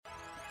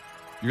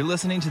You're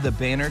listening to the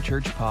Banner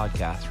Church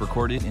podcast,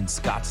 recorded in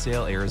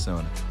Scottsdale,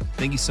 Arizona.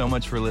 Thank you so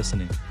much for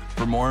listening.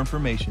 For more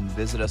information,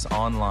 visit us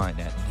online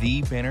at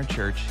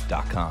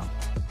thebannerchurch.com.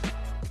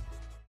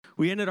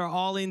 We ended our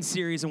All-In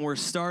series, and we're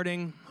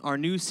starting our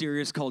new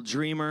series called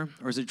Dreamer,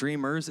 or is it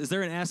Dreamers? Is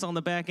there an S on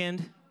the back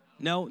end?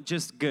 No?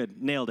 Just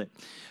good. Nailed it.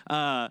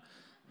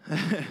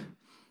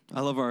 I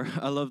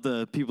love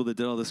the people that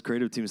did all this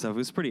creative team stuff. It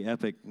was pretty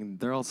epic. And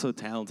they're all so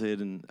talented,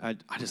 and I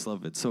just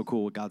love it. It's so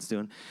cool what God's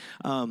doing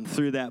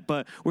through that.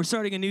 But we're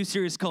starting a new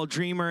series called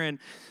Dreamer, and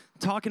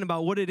talking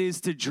about what it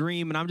is to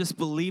dream. And I'm just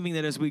believing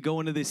that as we go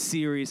into this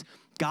series,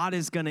 God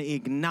is going to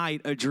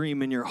ignite a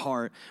dream in your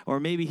heart, or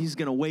maybe he's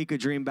going to wake a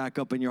dream back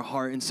up in your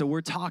heart. And so we're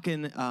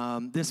talking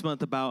this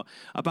month about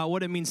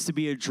what it means to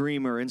be a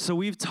dreamer. And so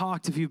we've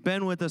talked, if you've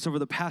been with us over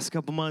the past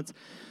couple months,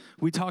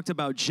 we talked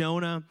about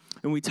Jonah,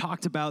 and we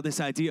talked about this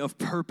idea of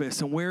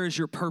purpose and where is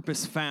your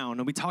purpose found.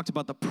 And we talked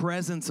about the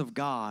presence of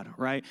God,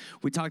 right?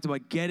 We talked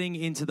about getting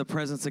into the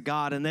presence of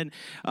God. And then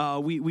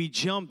we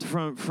jumped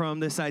from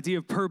this idea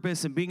of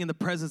purpose and being in the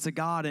presence of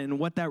God and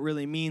what that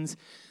really means.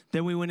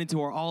 Then we went into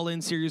our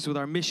All-In series with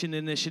our mission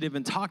initiative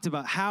and talked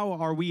about how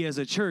are we as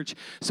a church.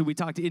 So we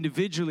talked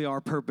individually our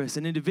purpose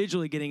and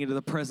individually getting into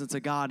the presence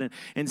of God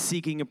and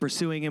seeking and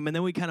pursuing him. And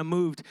then we kind of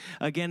moved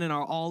again in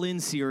our All-In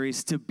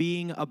series to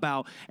being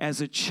about, as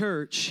a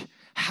church,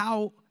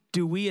 how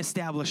do we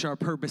establish our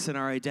purpose and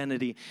our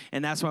identity?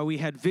 And that's why we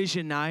had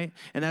Vision Night,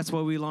 and that's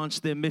why we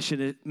launched the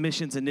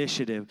Missions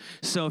Initiative.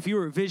 So if you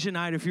were at Vision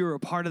Night, if you were a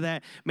part of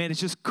that, man, it's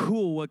just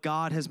cool what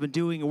God has been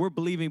doing, and we're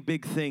believing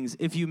big things.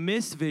 If you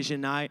missed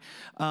Vision Night,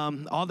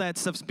 all that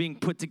stuff's being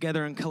put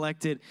together and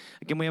collected.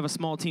 Again, we have a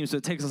small team, so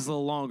it takes us a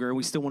little longer.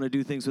 We still want to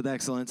do things with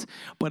excellence,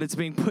 but it's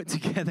being put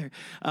together.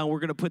 We're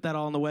going to put that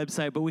all on the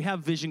website, but we have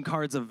vision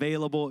cards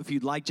available if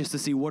you'd like just to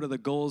see what are the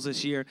goals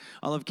this year.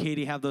 I'll have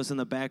Katie have those in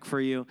the back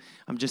for you.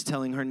 I'm just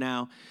telling her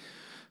now.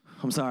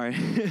 I'm sorry.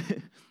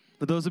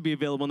 But those will be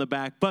available in the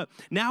back. But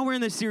now we're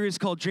in this series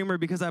called Dreamer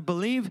because I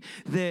believe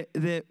that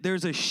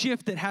there's a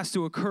shift that has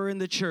to occur in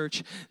the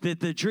church,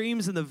 that the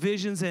dreams and the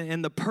visions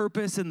and the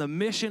purpose and the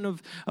mission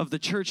of the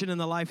church and in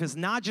the life is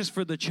not just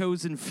for the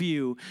chosen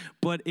few,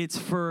 but it's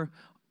for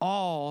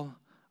all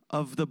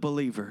of the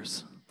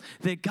believers.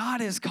 That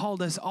God has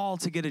called us all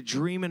to get a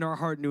dream in our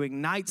heart and to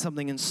ignite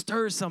something and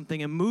stir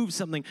something and move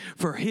something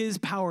for his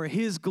power,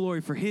 his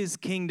glory, for his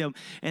kingdom,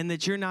 and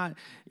that you're not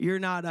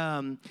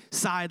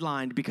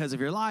sidelined because of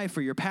your life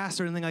or your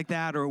past or anything like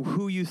that, or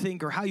who you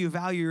think or how you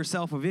value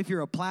yourself, or if you're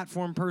a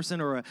platform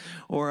person or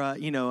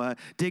a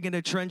dig in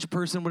a trench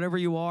person, whatever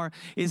you are,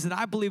 is that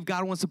I believe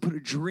God wants to put a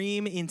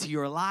dream into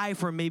your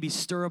life or maybe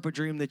stir up a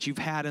dream that you've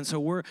had. And so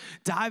we're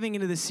diving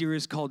into this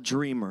series called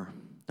Dreamer.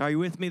 Are you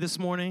with me this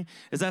morning?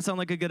 Does that sound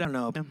like a good, I don't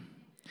know.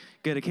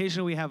 Good.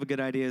 Occasionally we have good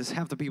ideas.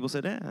 Half the people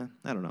said,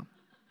 I don't know.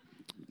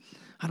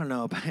 I don't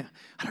know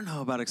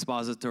about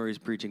expository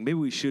preaching. Maybe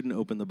we shouldn't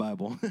open the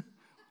Bible.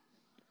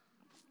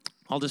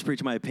 I'll just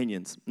preach my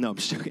opinions. No, I'm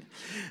just joking.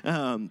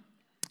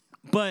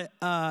 But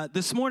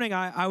this morning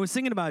I was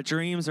thinking about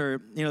dreams,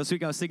 or this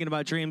week I was thinking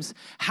about dreams.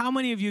 How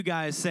many of you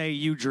guys say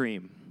you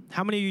dream?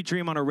 How many of you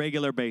dream on a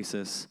regular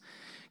basis?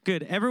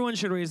 Good. Everyone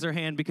should raise their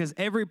hand because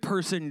every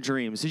person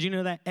dreams. Did you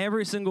know that?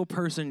 Every single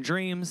person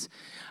dreams.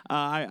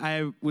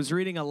 I was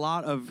reading a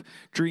lot of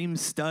dream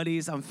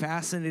studies. I'm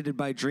fascinated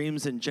by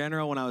dreams in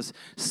general. When I was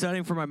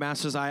studying for my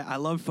master's, I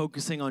love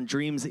focusing on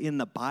dreams in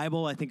the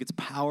Bible. I think it's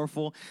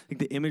powerful. I think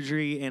the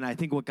imagery and I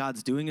think what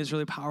God's doing is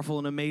really powerful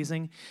and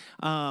amazing.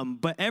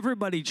 But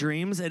everybody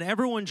dreams, and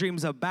everyone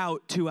dreams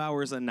about 2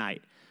 hours a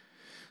night.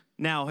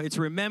 Now, it's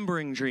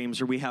remembering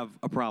dreams where we have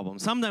a problem.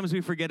 Sometimes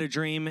we forget a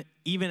dream,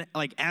 even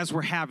like as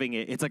we're having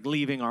it, it's like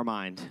leaving our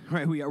mind,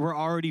 right? We're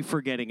already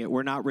forgetting it.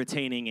 We're not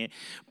retaining it.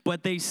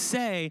 But they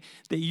say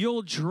that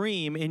you'll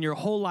dream in your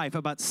whole life,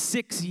 about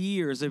 6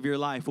 years of your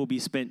life will be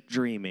spent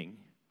dreaming,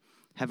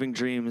 having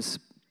dreams,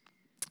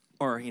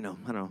 or, I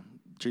don't know,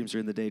 dreams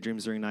during the day,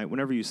 dreams during night,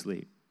 whenever you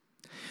sleep.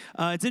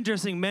 It's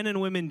interesting, men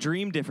and women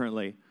dream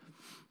differently.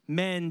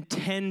 Men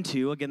tend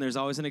to, again, there's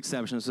always an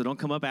exception, so don't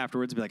come up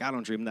afterwards and be like, I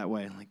don't dream that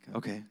way. Like,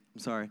 okay, I'm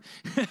sorry.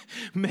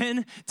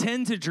 Men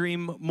tend to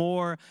dream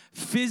more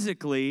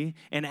physically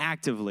and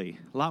actively.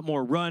 A lot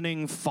more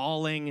running,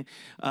 falling,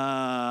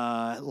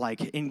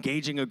 like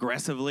engaging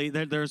aggressively.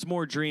 There's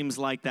more dreams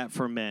like that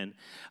for men.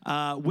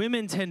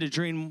 Women tend to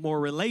dream more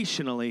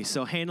relationally,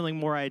 so handling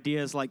more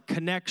ideas like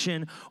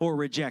connection or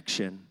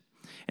rejection.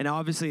 And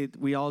obviously,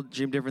 we all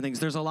dream different things.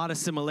 There's a lot of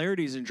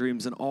similarities in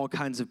dreams in all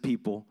kinds of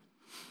people.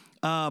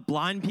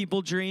 Blind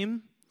people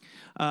dream.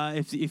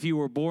 If you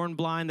were born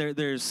blind,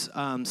 there's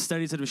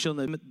studies that have shown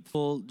that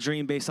people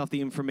dream based off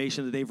the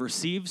information that they've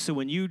received. So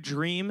when you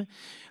dream,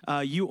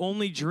 you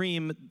only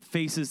dream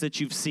faces that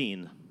you've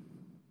seen.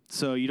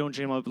 So you don't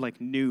dream of like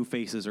new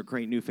faces or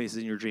create new faces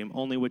in your dream,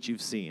 only what you've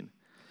seen.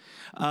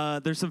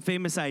 There's some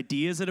famous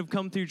ideas that have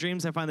come through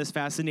dreams. I find this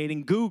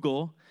fascinating.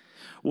 Google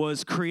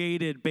was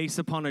created based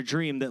upon a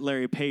dream that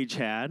Larry Page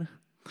had.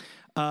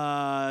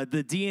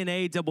 The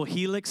DNA double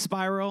helix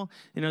spiral,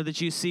 that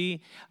you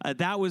see,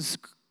 that was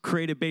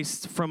created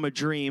based from a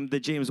dream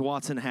that James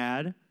Watson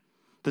had.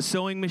 The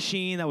sewing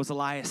machine, that was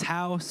Elias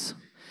House.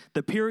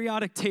 The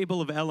periodic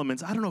table of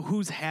elements. I don't know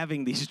who's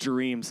having these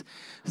dreams.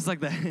 It's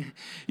like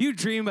you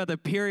dream about the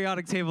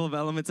periodic table of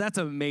elements. That's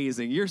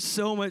amazing. You're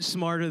so much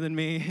smarter than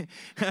me.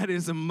 That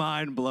is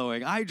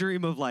mind-blowing. I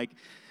dream of like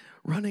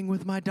running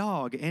with my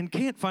dog and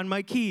can't find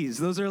my keys.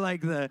 Those are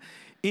like the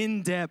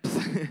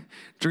in-depth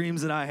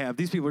dreams that I have.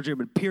 These people are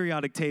dreaming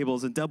periodic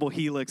tables and double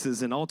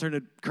helixes and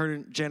alternate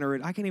current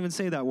generator. I can't even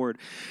say that word.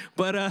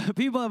 But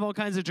people have all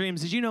kinds of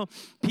dreams. Did you know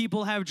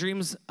people have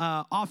dreams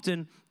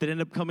often that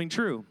end up coming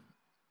true?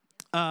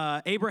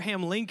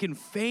 Abraham Lincoln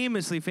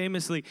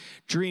famously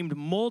dreamed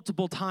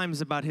multiple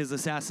times about his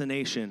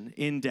assassination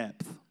in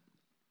depth.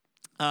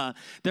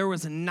 There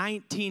was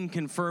 19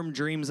 confirmed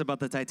dreams about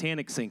the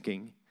Titanic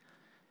sinking.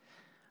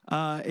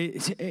 And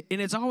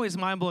it's always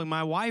mind-blowing.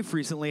 My wife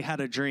recently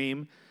had a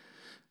dream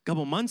a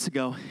couple months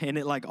ago, and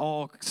it like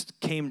all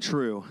came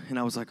true. And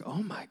I was like,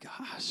 oh my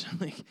gosh,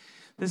 like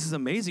this is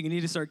amazing. You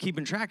need to start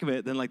keeping track of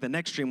it. Then like the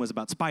next dream was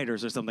about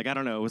spiders or something. I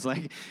don't know. It was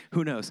like,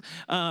 who knows?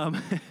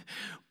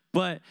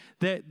 But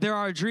there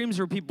are dreams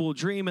where people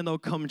dream and they'll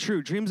come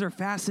true. Dreams are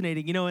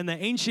fascinating. You know, in the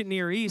ancient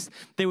Near East,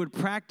 they would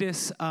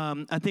practice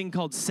a thing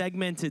called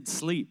segmented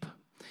sleep.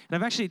 And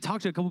I've actually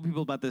talked to a couple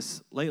people about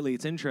this lately.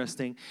 It's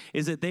interesting,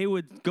 is that they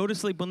would go to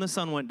sleep when the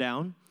sun went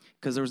down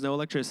because there was no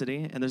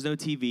electricity and there's no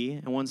TV.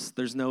 And once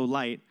there's no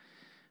light,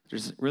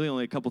 there's really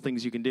only a couple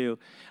things you can do.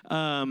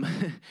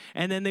 And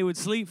then they would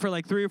sleep for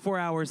like 3 or 4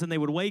 hours and they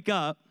would wake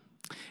up.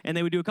 And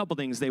they would do a couple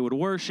things. They would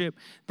worship.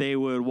 They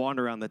would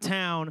wander around the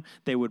town.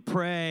 They would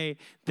pray.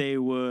 They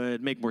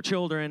would make more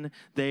children.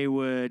 They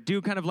would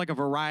do kind of like a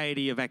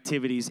variety of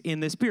activities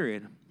in this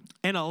period.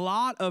 And a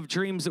lot of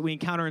dreams that we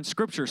encounter in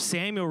Scripture,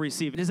 Samuel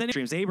received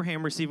dreams,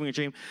 Abraham receiving a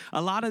dream.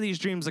 A lot of these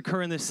dreams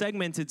occur in this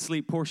segmented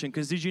sleep portion.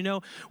 Because did you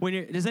know,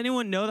 does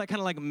anyone know that kind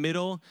of like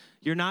middle,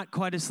 you're not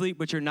quite asleep,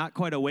 but you're not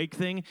quite awake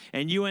thing?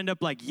 And you end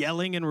up like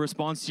yelling in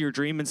response to your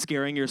dream and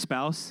scaring your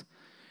spouse?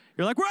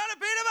 You're like, we're out of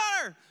peanut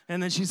butter!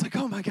 And then she's like,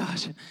 oh my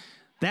gosh.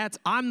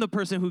 I'm the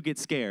person who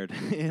gets scared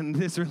in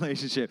this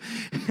relationship.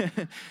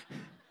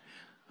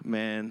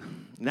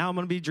 Man, now I'm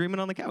going to be dreaming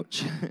on the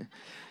couch.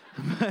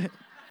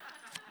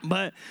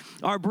 But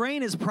our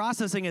brain is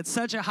processing at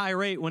such a high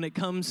rate when it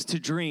comes to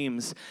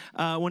dreams,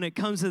 when it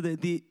comes to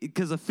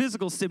because the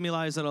physical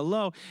stimuli is at a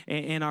low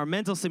and our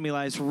mental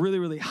stimuli is really,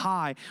 really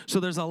high. So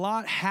there's a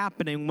lot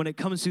happening when it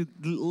comes to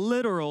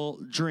literal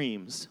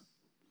dreams.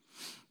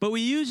 But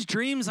we use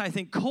dreams, I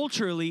think,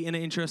 culturally in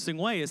an interesting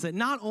way, is that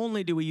not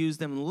only do we use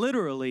them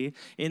literally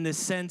in the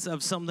sense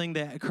of something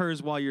that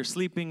occurs while you're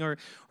sleeping or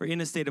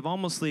in a state of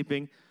almost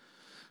sleeping,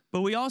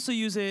 but we also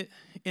use it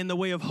in the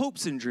way of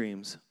hopes and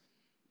dreams,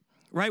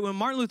 right? When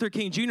Martin Luther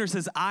King Jr.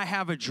 says, I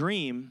have a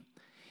dream,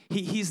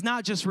 he's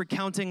not just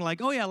recounting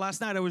like, oh yeah, last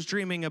night I was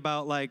dreaming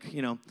about like,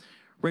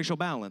 racial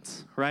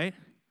balance, right?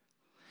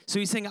 So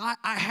he's saying, I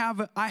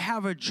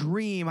have a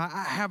dream. I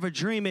have a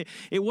dream.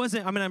 It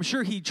wasn't, I'm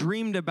sure he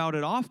dreamed about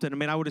it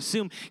often. I would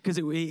assume because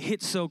it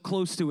hit so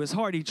close to his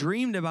heart, he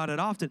dreamed about it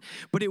often.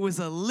 But it was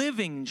a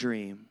living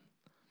dream,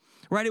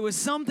 right? It was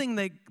something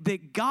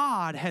that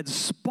God had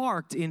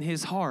sparked in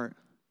his heart,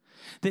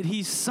 that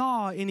he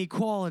saw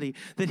inequality,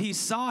 that he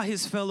saw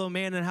his fellow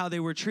man and how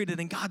they were treated,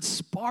 and God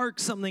sparked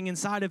something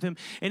inside of him,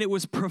 and it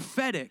was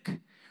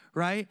prophetic.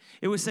 Right?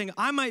 It was saying,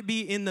 I might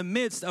be in the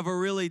midst of a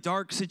really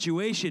dark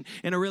situation,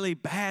 in a really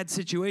bad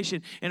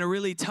situation, in a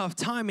really tough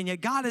time, and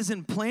yet God has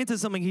implanted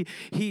something.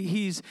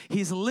 He's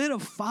lit a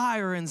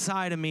fire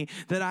inside of me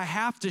that I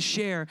have to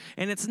share,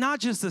 and it's not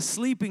just a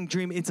sleeping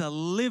dream, it's a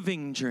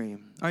living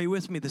dream. Are you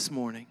with me this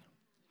morning?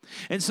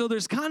 And so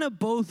there's kind of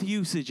both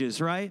usages,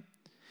 right?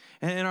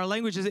 And our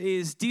language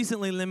is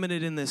decently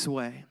limited in this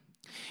way.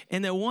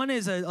 And that one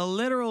is a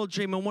literal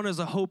dream and one is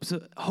a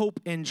hope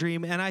and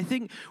dream. And I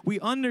think we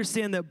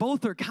understand that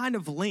both are kind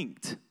of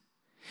linked.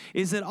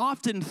 Is that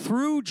often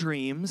through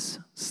dreams,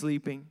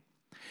 sleeping,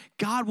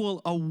 God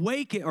will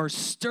awaken or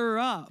stir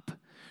up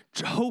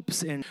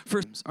hopes and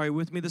dreams. Are you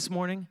with me this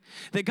morning?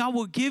 That God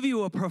will give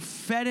you a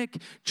prophetic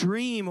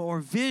dream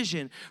or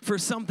vision for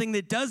something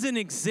that doesn't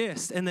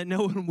exist and that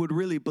no one would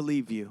really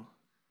believe you.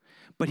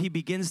 But he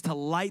begins to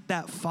light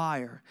that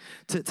fire,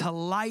 to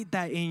light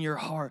that in your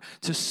heart,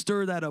 to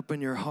stir that up in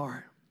your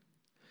heart.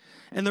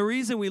 And the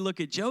reason we look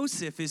at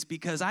Joseph is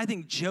because I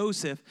think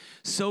Joseph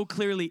so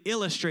clearly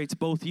illustrates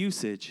both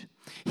usage.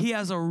 He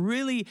has a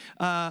really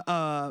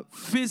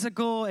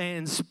physical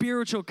and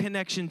spiritual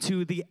connection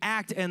to the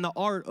act and the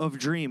art of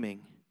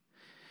dreaming.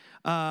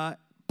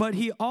 But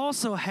he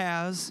also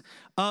has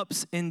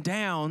ups and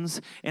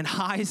downs and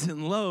highs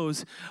and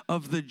lows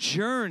of the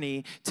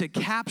journey to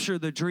capture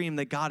the dream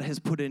that God has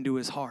put into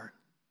his heart.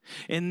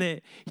 And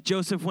that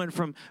Joseph went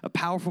from a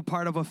powerful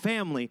part of a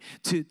family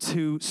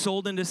to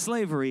sold into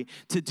slavery,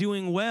 to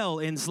doing well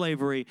in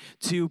slavery,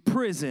 to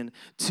prison,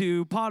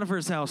 to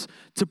Potiphar's house,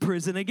 to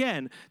prison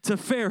again, to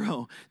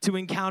Pharaoh, to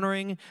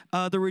encountering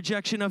the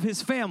rejection of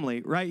his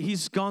family, right?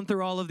 He's gone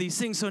through all of these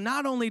things. So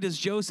not only does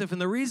Joseph,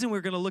 and the reason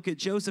we're going to look at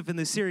Joseph in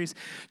this series,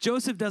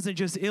 Joseph doesn't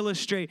just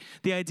illustrate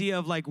the idea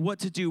of like what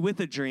to do with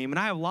a dream. And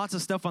I have lots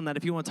of stuff on that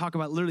if you want to talk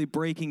about literally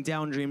breaking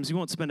down dreams. We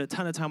won't spend a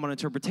ton of time on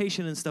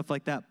interpretation and stuff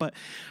like that. But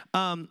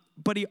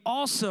he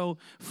also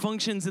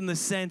functions in the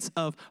sense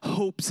of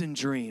hopes and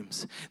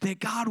dreams, that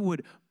God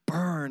would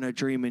burn a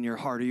dream in your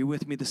heart. Are you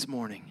with me this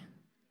morning?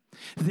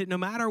 That no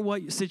matter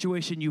what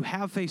situation you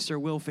have faced or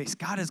will face,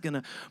 God is going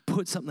to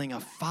put something, a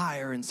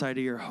fire inside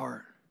of your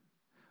heart,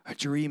 a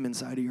dream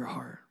inside of your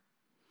heart.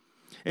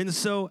 And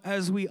so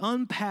as we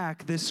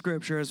unpack this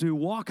scripture, as we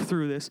walk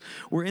through this,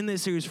 we're in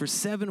this series for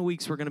 7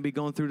 weeks. We're going to be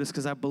going through this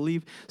because I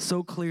believe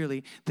so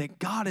clearly that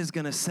God is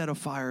going to set a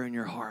fire in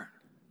your heart,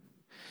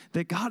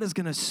 that God is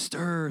going to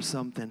stir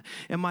something.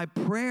 And my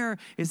prayer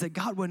is that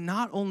God would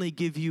not only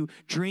give you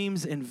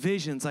dreams and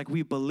visions like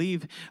we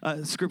believe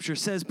Scripture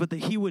says, but that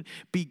he would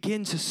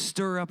begin to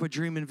stir up a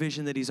dream and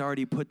vision that he's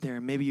already put there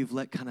and maybe you've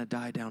let kind of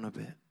die down a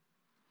bit.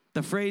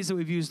 The phrase that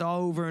we've used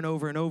all over and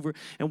over and over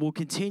and will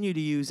continue to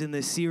use in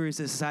this series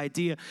is this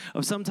idea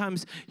of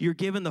sometimes you're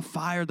given the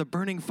fire, the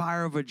burning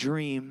fire of a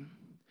dream,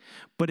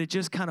 but it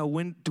just kind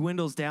of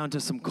dwindles down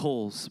to some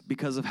coals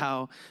because of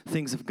how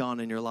things have gone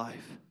in your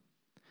life.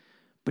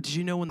 But did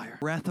you know when the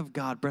breath of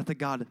God,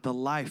 the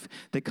life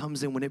that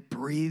comes in, when it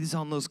breathes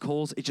on those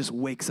coals, it just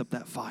wakes up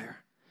that fire.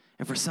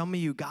 And for some of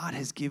you, God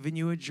has given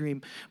you a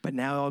dream, but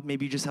now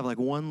maybe you just have like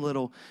one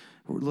little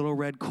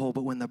red coal.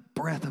 But when the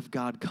breath of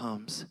God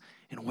comes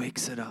and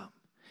wakes it up,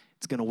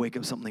 it's going to wake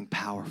up something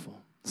powerful.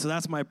 So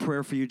that's my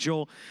prayer for you.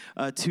 Joel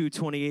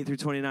 2:28 through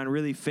 29,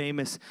 really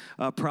famous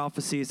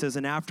prophecy. It says,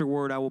 "And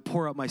afterward I will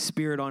pour out my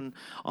spirit on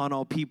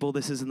all people.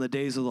 This is in the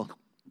days of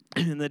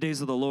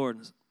the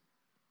Lord.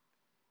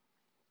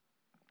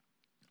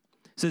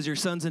 It says, your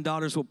sons and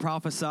daughters will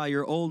prophesy.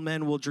 Your old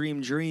men will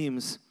dream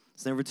dreams."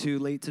 It's never too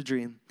late to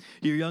dream.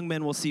 "Your young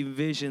men will see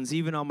visions.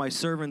 Even on my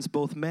servants,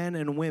 both men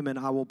and women,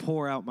 I will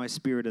pour out my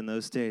spirit in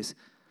those days."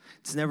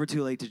 It's never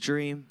too late to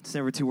dream. It's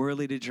never too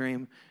early to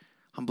dream.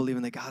 I'm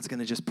believing that God's going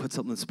to just put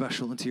something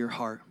special into your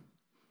heart.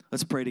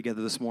 Let's pray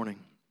together this morning.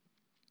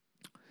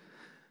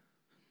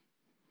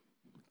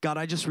 God,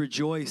 I just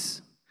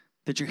rejoice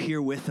that you're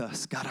here with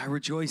us. God, I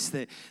rejoice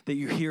that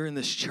you're here in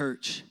this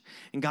church.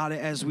 And God,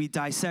 as we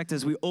dissect,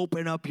 as we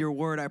open up your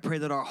word, I pray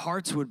that our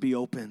hearts would be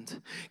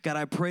opened. God,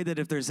 I pray that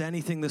if there's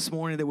anything this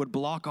morning that would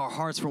block our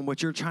hearts from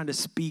what you're trying to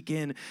speak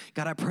in,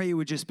 God, I pray it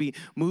would just be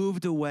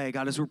moved away.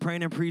 God, as we're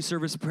praying in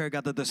pre-service prayer,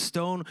 God, that the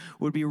stone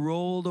would be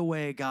rolled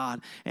away,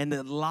 God, and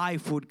that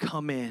life would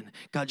come in.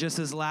 God, just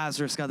as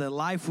Lazarus, God, that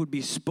life would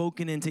be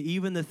spoken into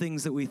even the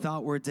things that we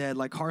thought were dead.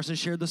 Like Carson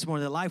shared this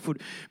morning, that life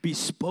would be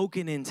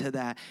spoken into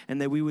that,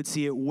 and that we would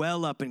see it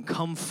well up and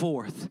come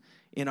forth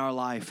in our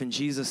life. In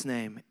Jesus'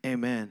 name,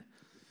 amen.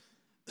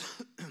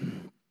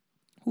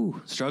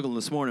 Struggling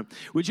this morning.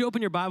 Would you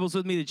open your Bibles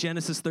with me to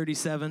Genesis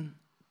 37?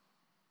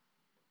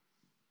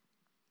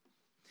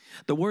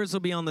 The words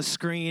will be on the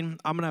screen.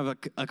 I'm going to have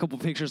a couple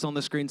pictures on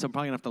the screen, so I'm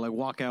probably going to have to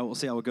walk out. We'll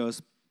see how it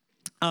goes.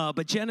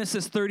 But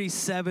Genesis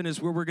 37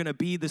 is where we're going to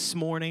be this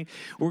morning.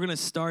 We're going to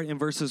start in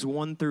verses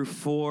 1 through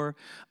 4.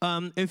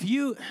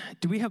 Do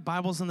we have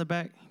Bibles in the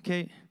back,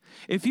 Kate?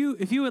 If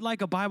you would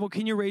like a Bible,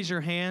 can you raise your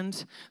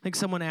hand? I think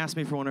someone asked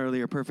me for one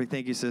earlier. Perfect.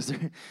 Thank you,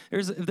 sister.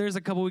 If there's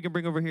a couple we can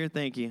bring over here,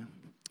 thank you.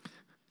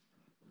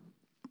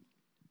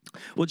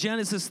 Well,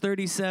 Genesis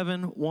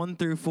 37, 1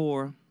 through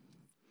 4.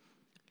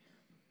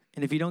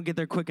 And if you don't get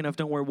there quick enough,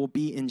 don't worry. We'll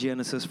be in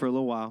Genesis for a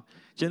little while.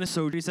 Genesis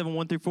 37,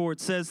 1 through 4,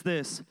 it says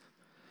this.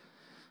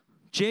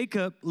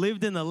 Jacob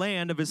lived in the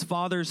land of his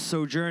father's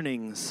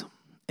sojournings,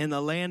 in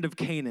the land of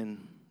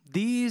Canaan.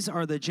 These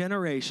are the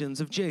generations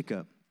of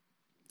Jacob.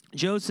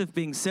 Joseph,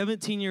 being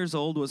 17 years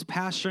old, was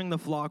pasturing the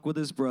flock with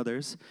his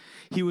brothers.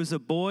 He was a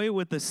boy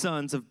with the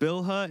sons of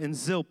Bilhah and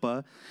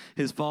Zilpah,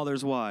 his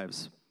father's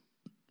wives.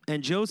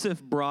 And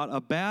Joseph brought a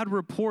bad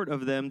report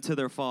of them to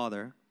their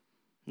father.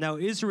 Now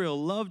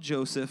Israel loved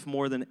Joseph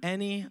more than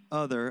any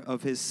other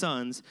of his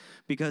sons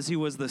because he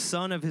was the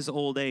son of his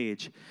old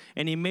age.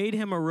 And he made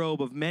him a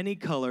robe of many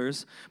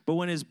colors. But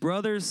when his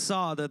brothers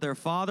saw that their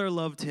father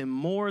loved him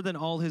more than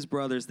all his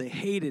brothers, they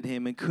hated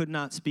him and could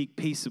not speak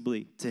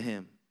peaceably to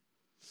him.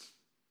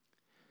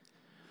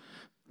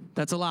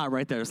 That's a lot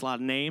right there. There's a lot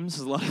of names,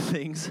 there's a lot of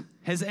things.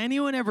 Has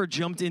anyone ever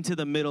jumped into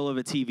the middle of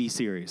a TV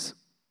series?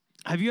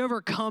 Have you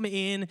ever come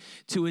in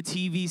to a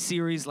TV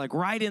series like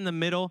right in the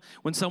middle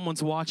when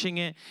someone's watching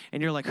it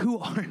and you're like, who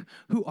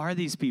are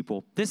these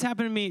people? This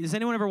happened to me. Does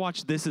anyone ever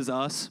watch This Is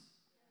Us?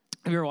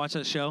 Have you ever watched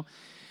that show?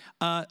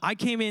 I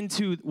came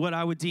into what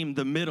I would deem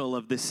the middle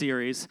of this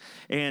series,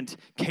 and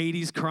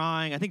Katie's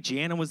crying. I think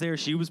Jana was there.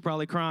 She was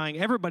probably crying.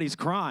 Everybody's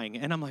crying.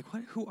 And I'm like,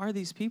 what? Who are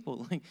these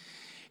people?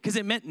 Because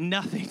it meant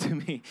nothing to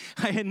me.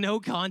 I had no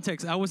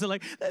context. I wasn't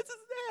like, this is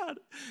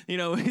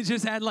God. It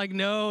just had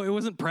it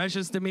wasn't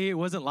precious to me. It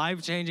wasn't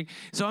life-changing.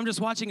 So I'm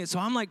just watching it. So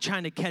I'm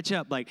trying to catch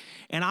up,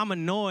 and I'm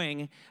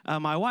annoying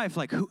my wife,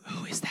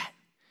 who is that?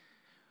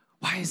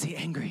 Why is he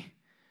angry?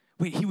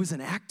 Wait, he was an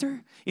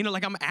actor?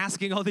 I'm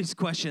asking all these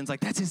questions,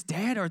 that's his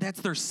dad or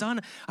that's their son?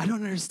 I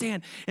don't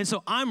understand. And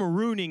so I'm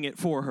ruining it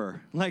for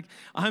her.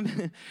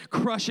 I'm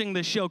crushing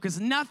the show, because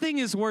nothing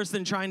is worse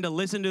than trying to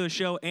listen to a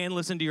show and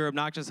listen to your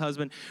obnoxious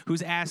husband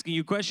who's asking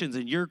you questions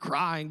and you're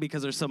crying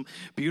because there's some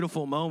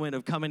beautiful moment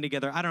of coming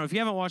together. I don't know. If you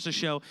haven't watched the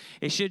show,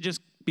 it should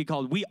just be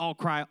called We All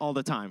Cry All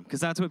the Time, because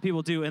that's what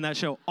people do in that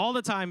show all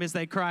the time is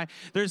they cry.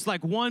 There's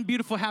one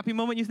beautiful happy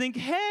moment, you think,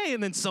 hey,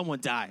 and then someone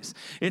dies.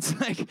 It's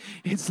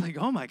like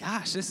oh my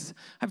gosh, I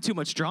have too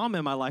much drama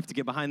in my life to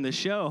get behind this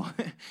show.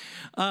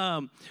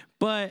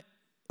 But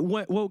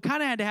what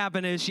kind of had to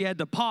happen is she had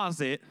to pause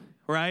it,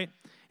 right,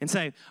 and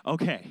say,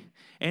 okay,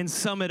 and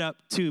sum it up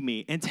to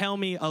me and tell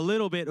me a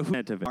little bit of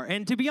it.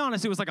 And to be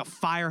honest, it was like a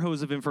fire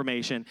hose of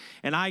information,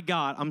 and I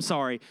got,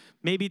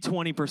 maybe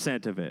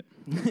 20% of it.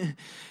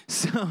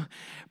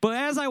 But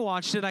as I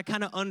watched it, I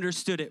kind of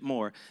understood it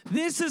more.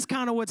 This is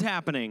kind of what's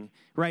happening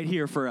right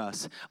here for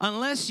us.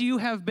 Unless you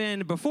have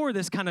been, before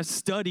this, kind of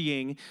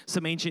studying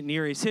some ancient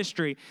Near East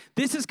history,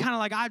 this is kind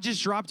of I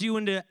just dropped you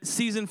into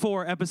season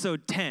 4,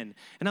 episode 10.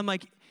 And I'm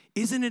like,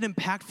 isn't it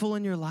impactful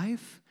in your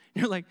life?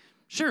 And you're like,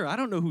 sure, I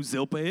don't know who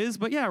Zilpah is,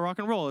 but yeah, rock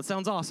and roll. It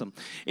sounds awesome.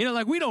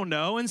 We don't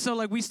know. And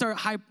so we start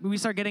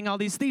getting all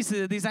these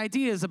theses, these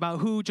ideas about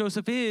who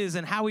Joseph is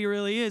and how he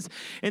really is.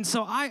 And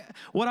so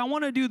what I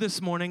want to do this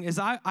morning is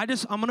I'm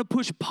going to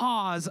push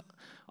pause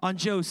on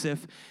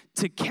Joseph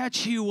to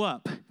catch you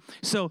up.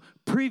 So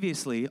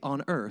previously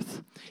on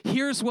earth,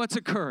 here's what's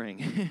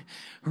occurring,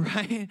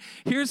 right?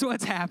 Here's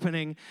what's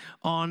happening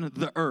on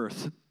the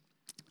earth.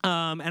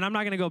 And I'm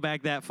not going to go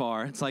back that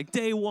far. It's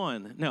day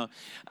 1. No.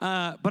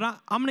 But I'm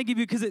going to give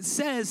you, because it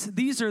says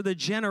these are the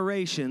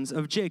generations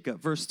of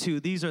Jacob. Verse 2,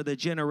 these are the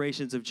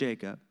generations of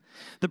Jacob.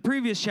 The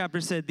previous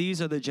chapter said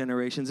these are the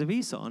generations of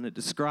Esau, and it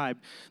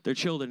described their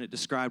children. It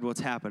described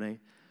what's happening.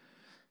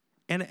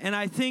 And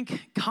I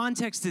think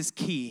context is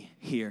key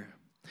here,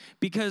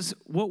 because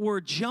what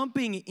we're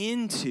jumping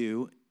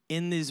into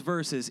in these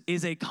verses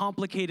is a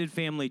complicated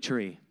family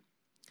tree.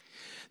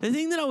 The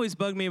thing that always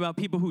bugged me about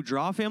people who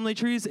draw family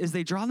trees is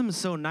they draw them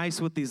so nice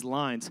with these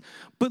lines.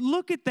 But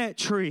look at that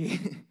tree.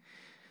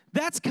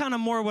 That's kind of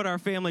more what our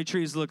family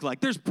trees look like.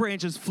 There's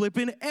branches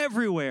flipping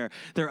everywhere.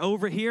 They're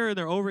over here,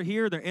 they're over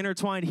here, they're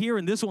intertwined here,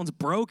 and this one's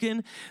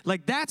broken.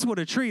 That's what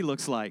a tree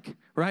looks like,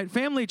 right?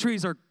 Family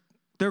trees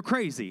they're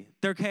crazy.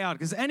 They're chaotic.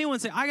 Does anyone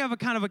say, I have a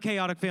kind of a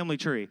chaotic family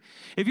tree?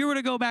 If you were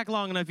to go back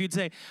long enough, you'd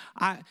say,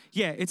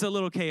 yeah, it's a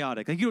little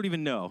chaotic. You don't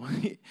even know.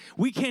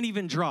 We can't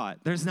even draw it.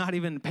 There's not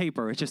even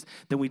paper. It's just,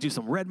 then we do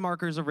some red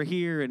markers over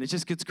here, and it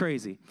just gets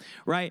crazy,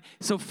 right?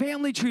 So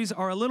family trees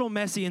are a little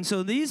messy, and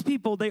so these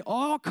people, they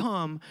all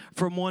come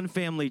from one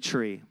family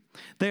tree.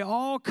 They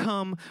all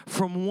come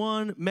from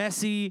one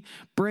messy,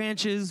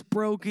 branches,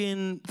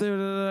 broken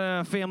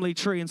family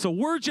tree. And so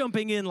we're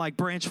jumping in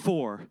branch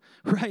 4,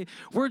 right?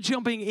 We're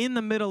jumping in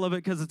the middle of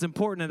it because it's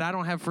important, and I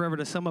don't have forever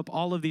to sum up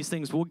all of these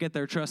things. We'll get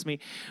there, trust me.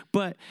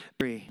 But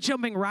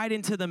jumping right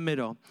into the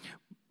middle.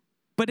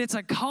 But it's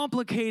a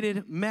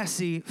complicated,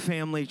 messy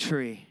family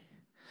tree.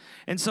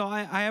 And so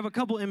I have a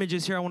couple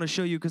images here I want to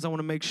show you, because I want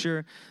to make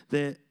sure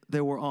that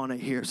we're on it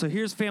here. So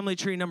here's family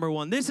tree number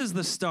 1. This is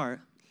the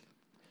start.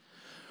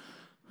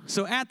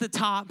 So at the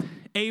top,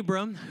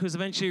 Abram, who's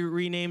eventually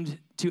renamed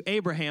to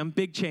Abraham,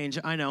 big change,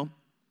 I know.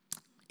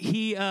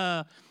 He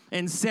and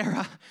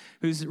Sarah,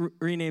 who's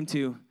renamed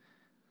to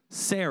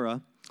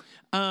Sarah.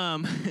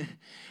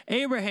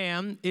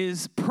 Abraham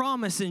is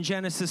promised in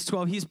Genesis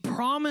 12. He's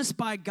promised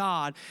by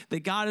God that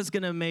God is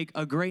going to make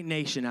a great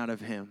nation out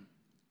of him.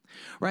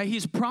 Right?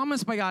 He's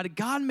promised by God.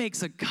 God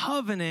makes a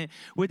covenant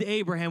with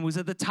Abraham, who's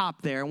at the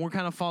top there, and we're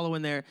kind of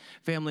following their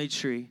family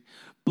tree.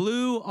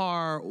 Blue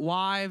are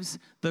wives.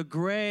 The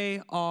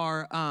gray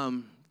are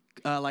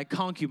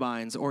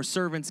concubines or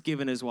servants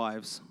given as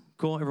wives.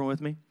 Cool? Everyone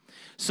with me?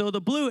 So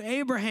the blue,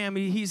 Abraham,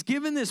 he's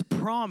given this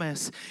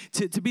promise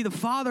to be the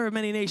father of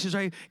many nations,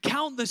 right?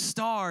 Count the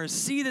stars,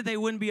 see that they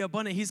wouldn't be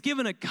abundant. He's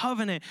given a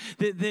covenant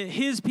that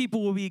his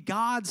people will be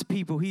God's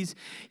people. He's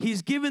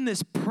given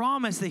this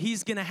promise that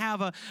he's going to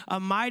have a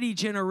mighty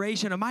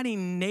generation, a mighty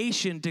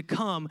nation to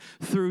come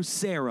through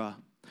Sarah.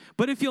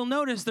 But if you'll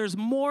notice, there's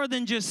more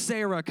than just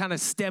Sarah kind of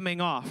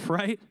stemming off,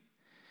 right?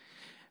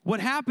 What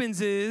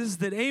happens is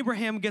that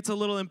Abraham gets a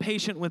little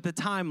impatient with the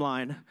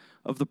timeline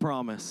of the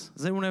promise.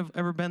 Has anyone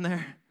ever been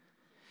there?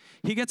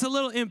 He gets a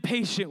little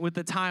impatient with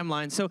the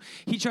timeline, so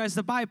he tries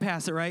to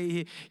bypass it,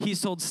 right? He's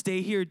told,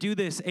 stay here, do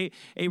this.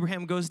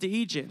 Abraham goes to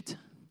Egypt.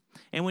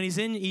 And when he's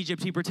in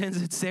Egypt, he pretends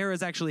that Sarah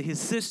is actually his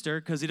sister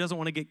because he doesn't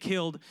want to get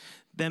killed,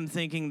 them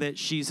thinking that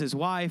she's his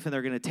wife and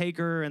they're going to take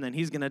her and then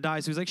he's going to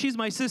die. So he's like, she's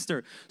my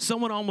sister.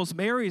 Someone almost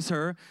marries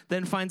her,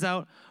 then finds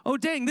out, oh,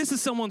 dang, this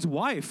is someone's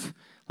wife.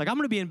 I'm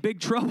going to be in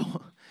big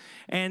trouble.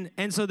 And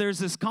so there's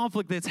this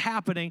conflict that's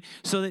happening.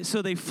 So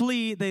they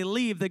flee, they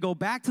leave, they go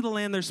back to the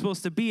land they're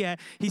supposed to be at.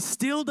 He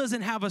still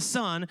doesn't have a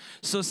son.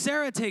 So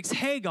Sarah takes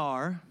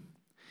Hagar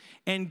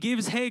and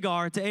gives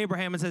Hagar to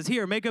Abraham and says,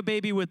 here, make a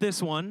baby with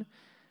this one.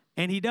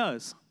 And he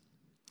does.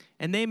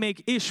 And they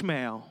make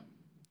Ishmael.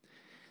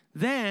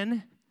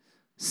 Then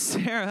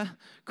Sarah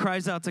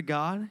cries out to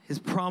God, is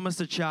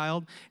promised a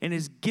child, and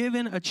is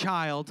given a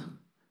child,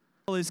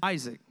 is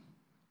Isaac.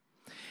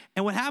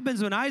 And what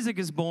happens when Isaac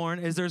is born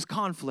is there's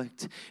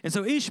conflict. And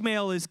so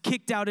Ishmael is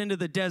kicked out into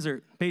the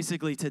desert,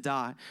 basically to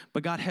die.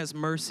 But God has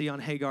mercy on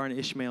Hagar and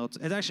Ishmael.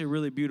 It's actually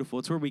really beautiful.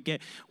 It's where we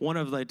get one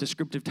of the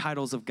descriptive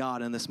titles of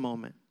God in this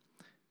moment.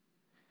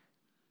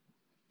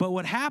 But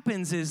what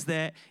happens is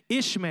that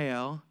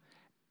Ishmael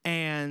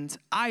and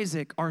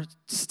Isaac are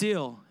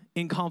still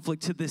in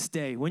conflict to this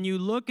day. When you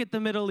look at the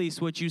Middle East,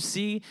 what you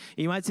see,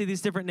 you might see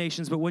these different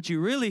nations, but what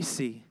you really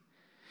see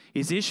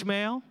is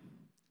Ishmael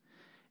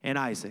and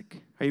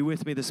Isaac. Are you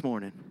with me this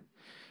morning?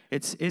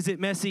 Is it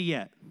messy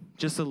yet?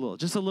 Just a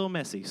little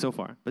messy so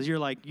far. But you're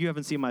like, you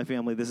haven't seen my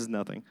family, this is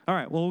nothing. All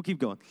right, well, we'll keep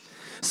going.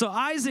 So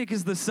Isaac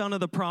is the son of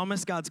the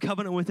promise, God's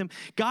covenant with him.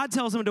 God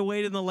tells him to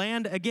wait in the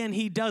land. Again,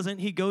 he doesn't.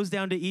 He goes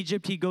down to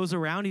Egypt, he goes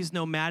around, he's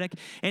nomadic,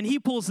 and he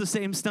pulls the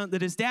same stunt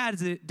that his dad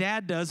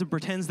does and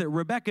pretends that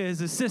Rebecca is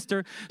his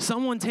sister.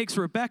 Someone takes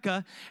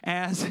Rebecca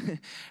as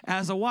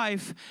a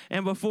wife,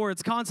 and before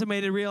it's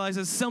consummated,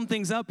 realizes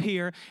something's up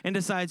here and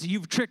decides,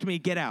 you've tricked me,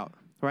 get out.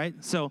 Right?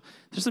 So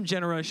there's some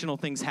generational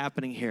things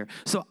happening here.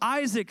 So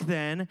Isaac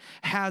then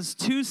has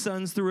two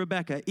sons through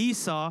Rebekah,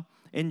 Esau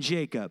and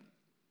Jacob.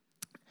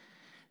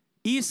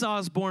 Esau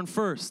is born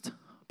first,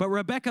 but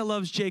Rebekah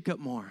loves Jacob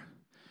more.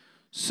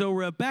 So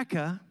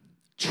Rebekah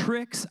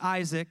tricks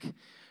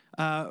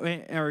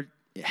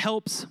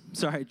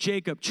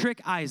Jacob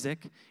trick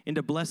Isaac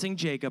into blessing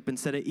Jacob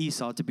instead of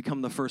Esau to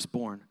become the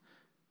firstborn.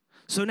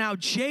 So now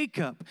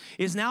Jacob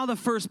is now the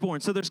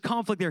firstborn. So there's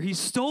conflict there. He's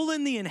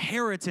stolen the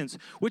inheritance,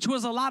 which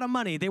was a lot of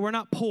money. They were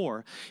not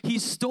poor. He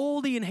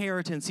stole the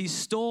inheritance. He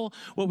stole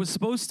what was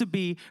supposed to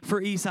be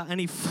for Esau, and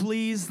he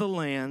flees the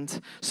land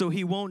so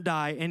he won't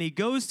die. And he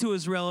goes to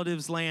his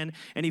relative's land,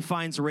 and he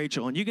finds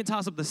Rachel. And you can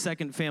toss up the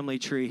second family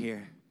tree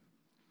here.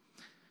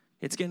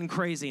 It's getting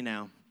crazy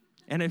now.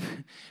 And if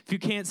you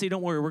can't see,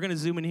 don't worry. We're going to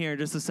zoom in here in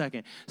just a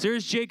second. So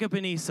here's Jacob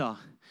and Esau.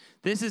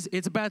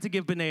 It's about to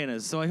give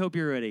bananas, so I hope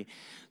you're ready.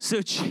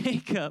 So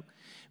Jacob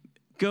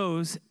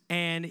goes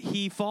and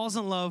he falls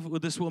in love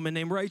with this woman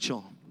named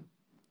Rachel.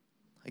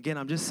 Again,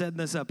 I'm just setting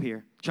this up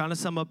here, trying to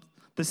sum up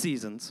the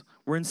seasons.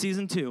 We're in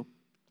season 2.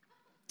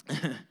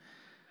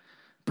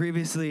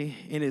 Previously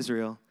in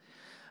Israel.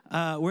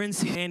 We're in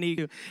season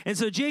 2. And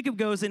so Jacob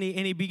goes and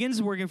he begins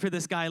working for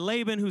this guy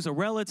Laban, who's a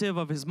relative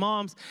of his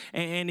mom's,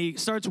 and he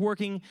starts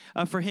working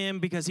for him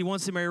because he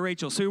wants to marry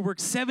Rachel. So he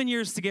works 7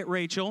 years to get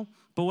Rachel.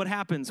 But what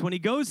happens? When he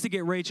goes to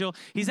get Rachel,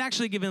 he's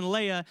actually given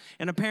Leah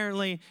and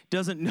apparently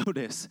doesn't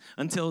notice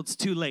until it's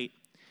too late.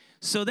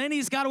 So then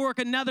he's got to work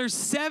another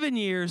 7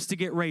 years to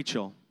get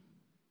Rachel.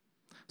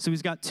 So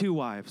he's got 2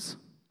 wives.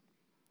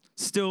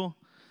 Still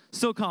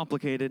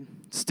complicated,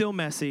 still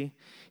messy.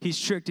 He's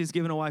tricked, he's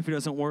given a wife who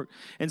doesn't work.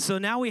 And so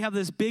now we have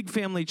this big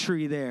family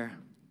tree there.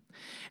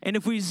 And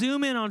if we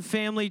zoom in on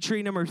family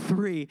tree number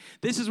 3,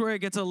 this is where it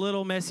gets a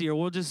little messier.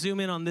 We'll just zoom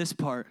in on this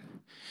part.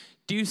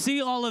 Do you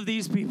see all of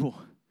these people?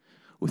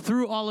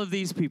 Through all of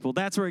these people,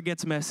 that's where it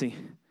gets messy.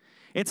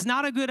 It's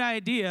not a good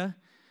idea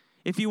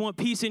if you want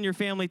peace in your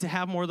family to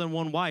have more than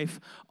one wife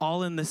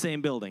all in the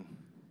same building.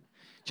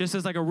 Just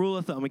as like a rule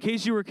of thumb. In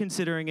case you were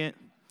considering it,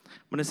 I'm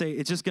going to say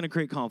it's just going to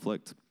create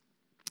conflict.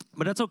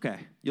 But that's okay.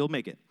 You'll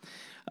make it.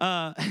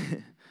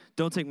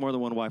 Don't take more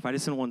than one wife. I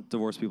just didn't want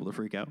divorced people to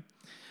freak out.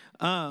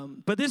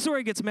 But this is where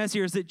it gets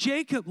messier, is that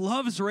Jacob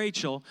loves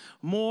Rachel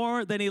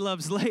more than he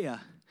loves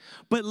Leah.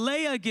 But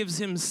Leah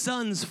gives him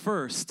sons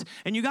first.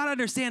 And you got to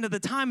understand, at the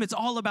time, it's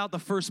all about the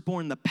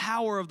firstborn, the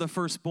power of the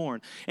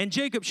firstborn. And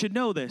Jacob should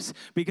know this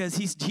because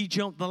he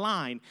jumped the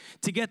line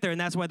to get there.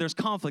 And that's why there's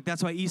conflict.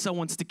 That's why Esau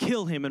wants to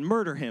kill him and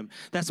murder him.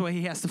 That's why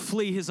he has to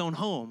flee his own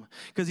home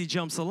because he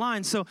jumps the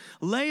line. So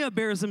Leah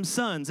bears him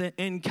sons.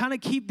 And kind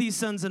of keep these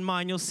sons in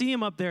mind. You'll see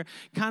him up there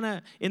kind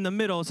of in the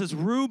middle. It says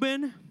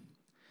Reuben,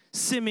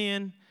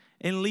 Simeon,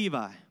 and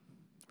Levi.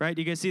 Right?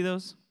 Do you guys see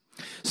those?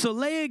 So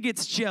Leah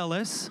gets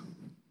jealous.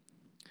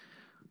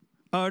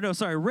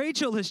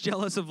 Rachel is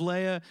jealous of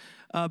Leah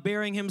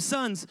bearing him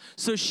sons.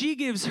 So she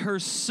gives her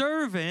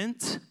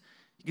servant,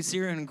 you can see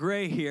her in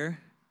gray here,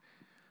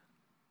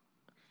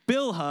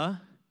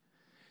 Bilhah,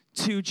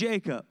 to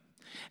Jacob.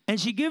 And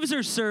she gives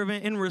her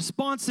servant in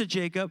response to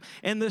Jacob,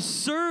 and the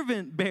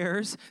servant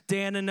bears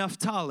Dan and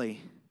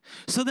Naphtali.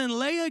 So then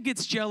Leah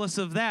gets jealous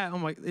of that.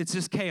 I'm like, it's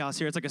just chaos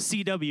here. It's like a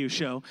CW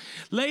show.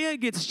 Leah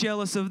gets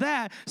jealous of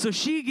that, so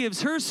she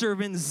gives her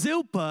servant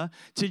Zilpah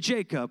to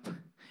Jacob.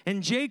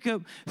 And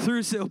Jacob,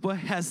 through Zilpah,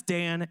 has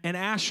Dan and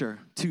Asher,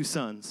 2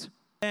 sons.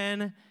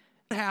 And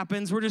what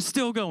happens, we're just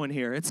still going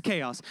here, it's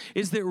chaos,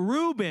 is that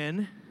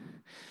Reuben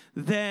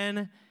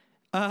then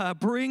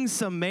brings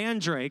some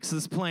mandrakes,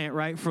 this plant,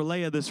 right, for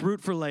Leah, this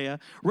root for Leah.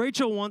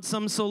 Rachel wants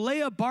some, so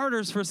Leah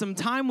barters for some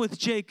time with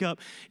Jacob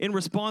in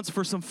response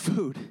for some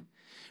food,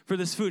 for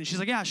this food. And she's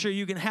like, yeah, sure,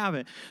 you can have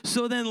it.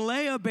 So then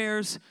Leah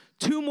bears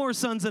 2 more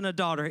sons and a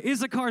daughter,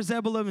 Issachar,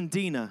 Zebulun, and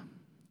Dinah.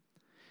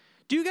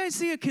 Do you guys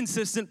see a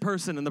consistent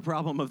person in the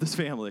problem of this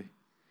family?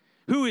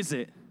 Who is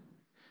it?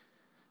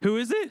 Who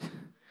is it?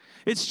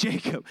 It's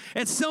Jacob.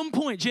 At some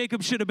point,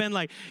 Jacob should have been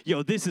like,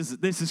 yo, this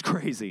is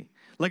crazy.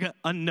 Like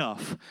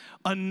enough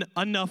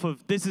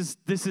of this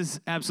is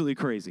absolutely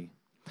crazy,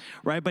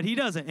 right? But he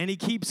doesn't, and he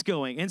keeps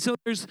going. And so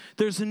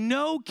there's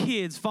no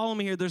kids, follow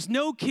me here, there's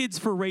no kids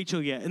for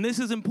Rachel yet. And this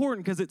is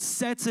important because it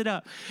sets it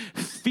up.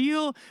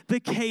 Feel the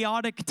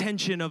chaotic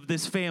tension of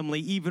this family,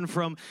 even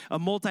from a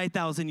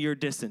multi-thousand-year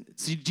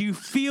distance. Do you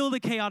feel the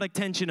chaotic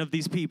tension of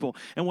these people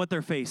and what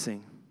they're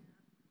facing?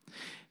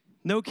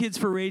 No kids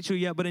for Rachel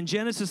yet, but in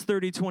Genesis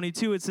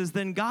 30:22, it says,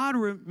 then God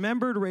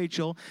remembered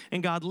Rachel,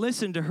 and God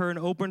listened to her and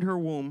opened her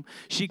womb.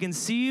 She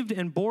conceived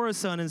and bore a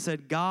son and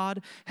said,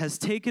 God has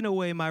taken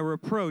away my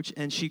reproach.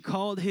 And she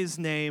called his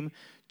name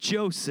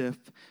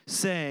Joseph,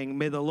 saying,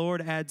 may the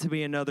Lord add to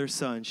me another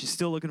son. She's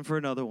still looking for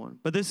another one.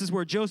 But this is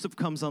where Joseph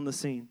comes on the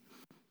scene.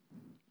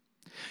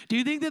 Do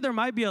you think that there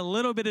might be a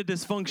little bit of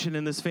dysfunction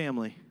in this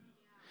family?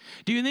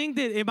 Do you think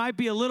that it might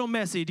be a little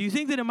messy? Do you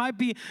think that it might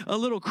be a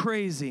little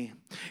crazy?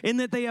 In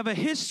that they have a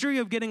history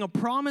of getting a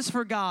promise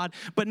for God,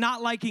 but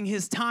not liking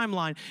his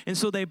timeline. And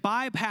so they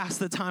bypass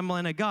the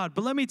timeline of God.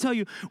 But let me tell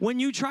you, when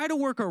you try to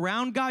work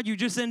around God, you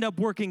just end up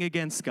working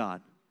against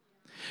God.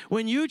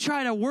 When you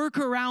try to work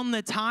around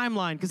the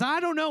timeline, because I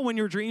don't know when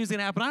your dream is going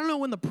to happen. I don't know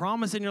when the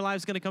promise in your life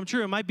is going to come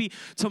true. It might be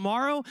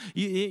tomorrow.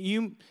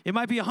 It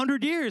might be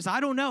 100 years. I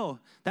don't know.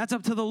 That's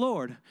up to the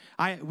Lord.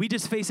 We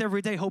just face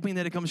every day hoping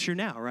that it comes true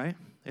now, right?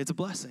 It's a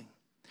blessing.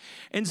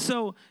 And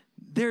so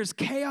there's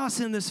chaos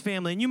in this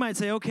family. And you might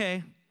say,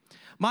 okay,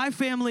 my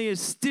family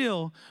is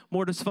still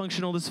more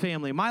dysfunctional than this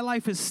family. My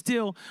life is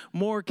still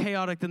more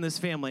chaotic than this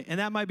family. And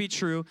that might be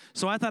true.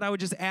 So I thought I would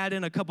just add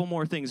in a couple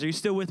more things. Are you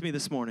still with me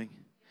this morning?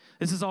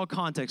 This is all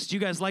context. Do you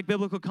guys like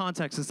biblical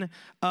context?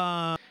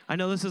 I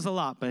know this is a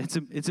lot, but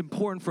it's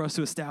important for us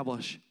to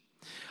establish.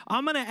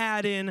 I'm going to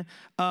add in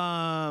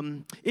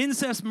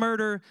incest,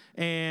 murder,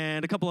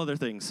 and a couple other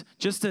things,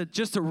 just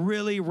to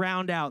really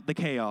round out the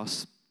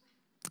chaos.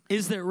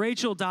 Is that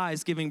Rachel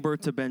dies giving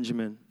birth to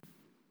Benjamin.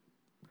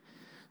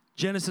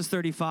 Genesis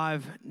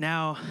 35,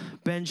 now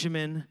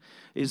Benjamin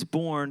is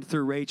born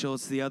through Rachel.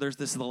 It's the others.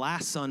 This is the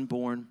last son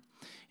born.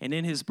 And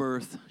in his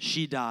birth,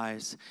 she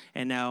dies.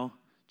 And now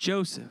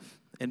Joseph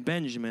and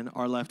Benjamin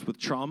are left with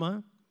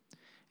trauma,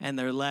 and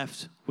they're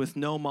left with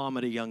no mom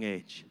at a young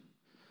age.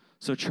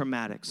 So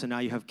traumatic. So now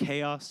you have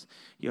chaos,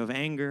 you have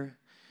anger,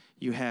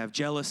 you have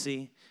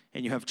jealousy,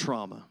 and you have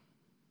trauma.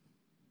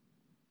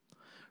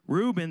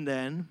 Reuben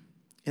then,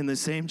 in the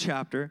same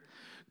chapter,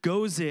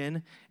 goes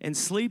in and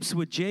sleeps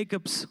with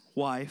Jacob's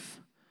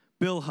wife,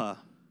 Bilhah,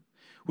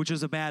 which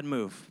was a bad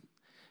move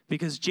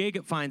because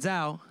Jacob finds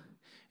out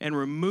and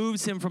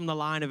removes him from the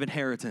line of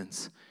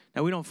inheritance.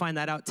 Now, we don't find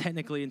that out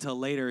technically until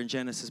later in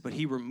Genesis, but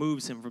he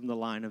removes him from the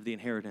line of the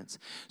inheritance.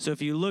 So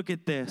if you look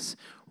at this,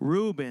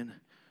 Reuben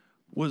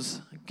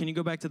was, can you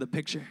go back to the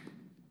picture?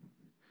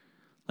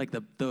 Like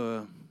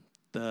the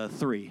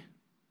 3,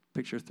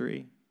 picture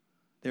 3.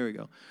 There we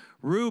go.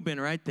 Reuben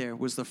right there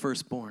was the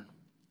firstborn.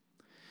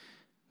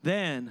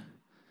 Then,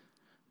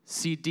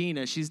 see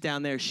Dinah, she's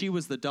down there. She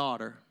was the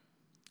daughter.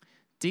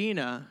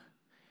 Dinah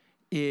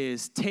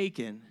is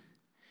taken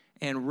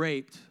and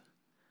raped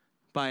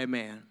by a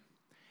man.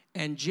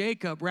 And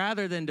Jacob,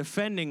 rather than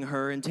defending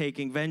her and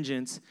taking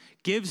vengeance,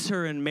 gives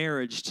her in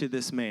marriage to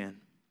this man.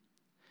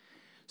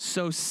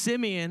 So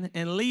Simeon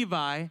and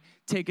Levi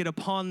take it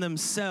upon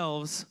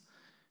themselves,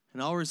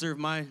 and I'll reserve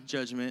my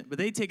judgment, but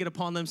they take it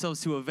upon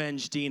themselves to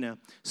avenge Dinah.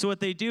 So what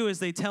they do is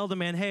they tell the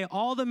man, hey,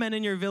 all the men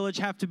in your village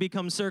have to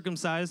become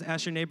circumcised.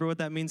 Ask your neighbor what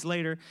that means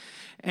later.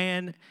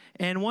 And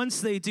once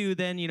they do,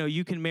 then,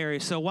 you can marry.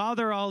 So while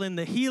they're all in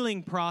the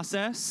healing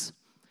process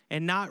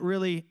and not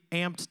really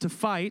amped to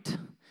fight,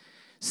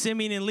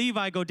 Simeon and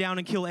Levi go down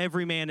and kill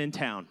every man in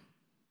town,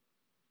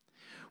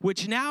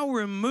 which now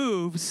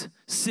removes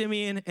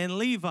Simeon and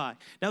Levi.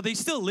 Now, they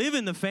still live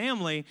in the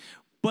family,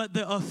 but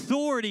the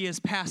authority is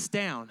passed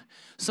down.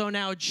 So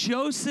now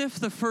Joseph,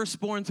 the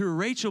firstborn through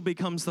Rachel,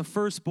 becomes the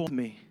firstborn.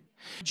 Me.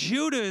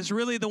 Judah is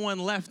really the one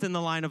left in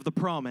the line of the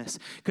promise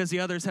because the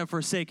others have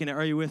forsaken it.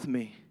 Are you with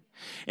me?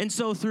 And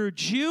so through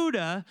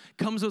Judah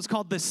comes what's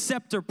called the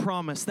scepter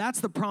promise. That's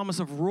the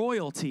promise of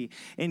royalty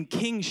and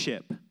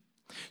kingship.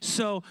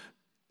 So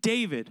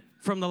David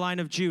from the line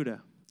of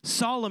Judah,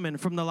 Solomon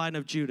from the line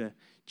of Judah,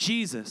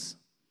 Jesus,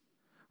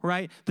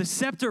 right? The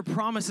scepter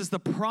promises the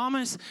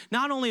promise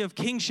not only of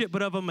kingship,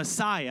 but of a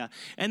Messiah.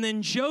 And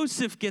then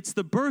Joseph gets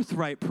the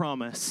birthright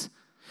promise.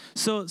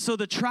 So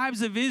the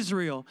tribes of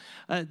Israel,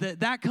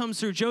 that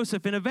comes through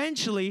Joseph. And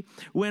eventually,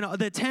 when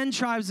the 10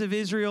 tribes of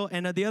Israel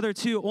and the other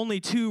only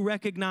two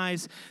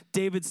recognize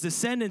David's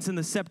descendants in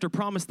the scepter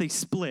promise, they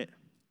split.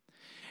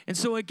 And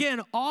so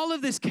again, all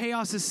of this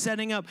chaos is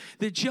setting up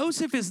that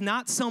Joseph is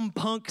not some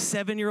punk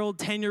 7-year-old,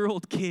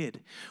 10-year-old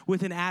kid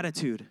with an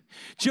attitude.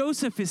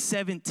 Joseph is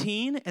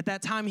 17. At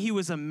that time, he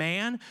was a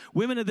man.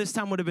 Women at this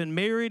time would have been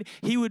married.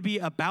 He would be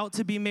about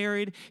to be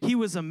married. He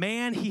was a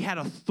man. He had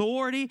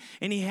authority,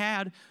 and he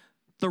had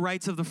the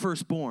rights of the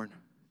firstborn.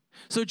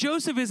 So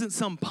Joseph isn't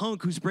some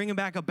punk who's bringing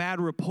back a bad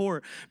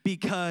report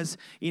because,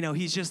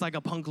 he's just like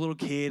a punk little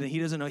kid and he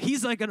doesn't know.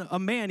 He's like a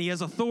man. He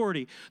has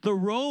authority. The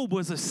robe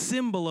was a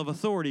symbol of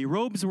authority.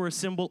 Robes were a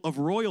symbol of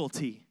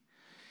royalty.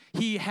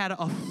 He had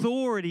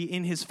authority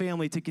in his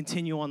family to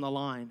continue on the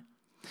line.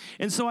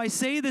 And so I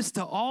say this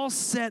to all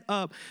set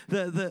up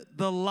the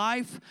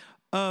life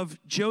of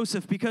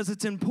Joseph, because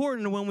it's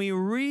important when we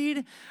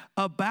read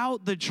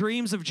about the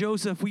dreams of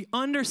Joseph, we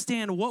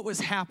understand what was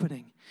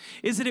happening.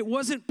 Is that it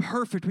wasn't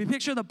perfect. We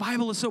picture the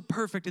Bible is so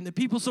perfect and the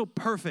people so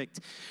perfect,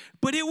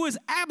 but it was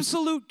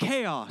absolute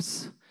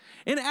chaos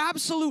and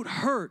absolute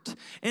hurt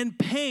and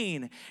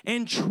pain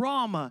and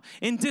trauma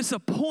and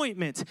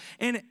disappointment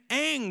and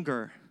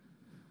anger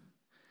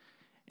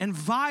and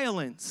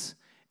violence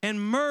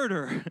and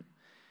murder.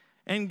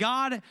 And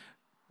God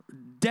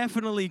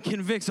definitely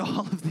convicts all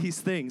of these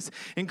things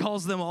and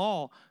calls them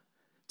all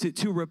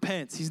to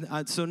repent.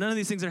 So none of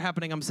these things that are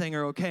happening I'm saying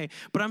are okay.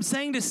 But I'm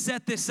saying to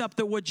set this up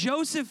that what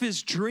Joseph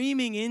is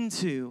dreaming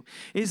into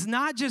is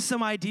not just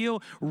some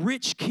ideal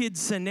rich kid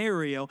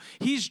scenario.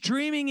 He's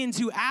dreaming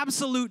into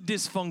absolute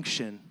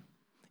dysfunction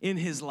in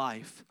his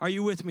life. Are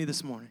you with me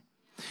this morning?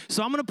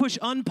 So I'm going to push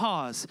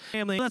unpause.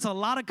 Family, that's a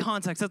lot of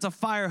context. That's a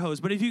fire hose.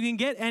 But if you can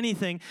get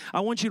anything, I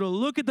want you to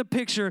look at the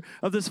picture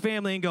of this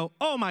family and go,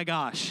 oh my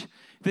gosh,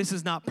 this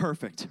is not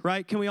perfect,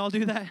 right? Can we all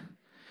do that?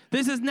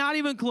 This is not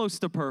even close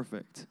to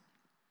perfect.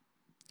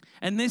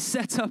 And this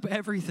sets up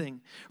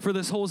everything for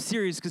this whole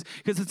series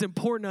because it's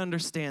important to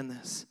understand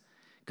this.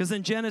 Because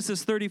in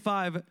Genesis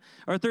 37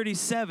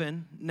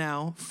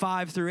 now,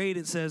 5 through 8,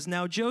 it says,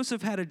 now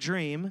Joseph had a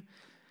dream,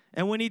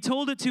 and when he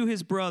told it to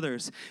his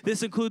brothers,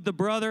 this includes the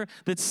brother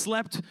that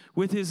slept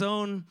with his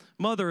own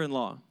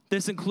mother-in-law.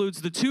 This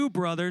includes the 2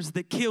 brothers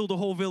that killed a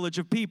whole village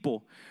of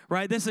people,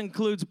 right? This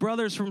includes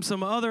brothers from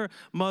some other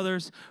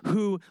mothers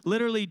who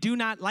literally do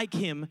not like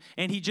him,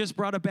 and he just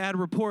brought a bad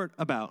report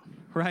about,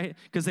 right?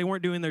 Because they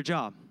weren't doing their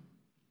job.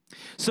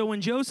 So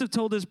when Joseph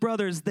told his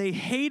brothers, they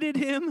hated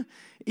him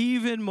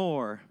even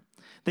more.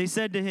 He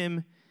said to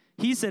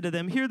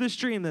them, hear this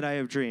dream that I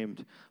have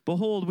dreamed.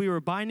 Behold, we were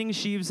binding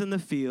sheaves in the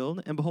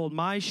field, and behold,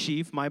 my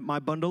sheaf, my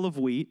bundle of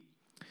wheat,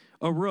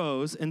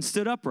 arose and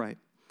stood upright.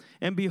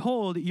 And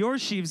behold, your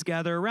sheaves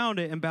gather around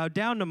it and bow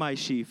down to my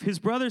sheaf. His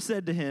brother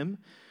said to him,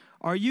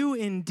 are you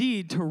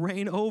indeed to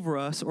reign over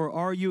us, or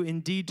are you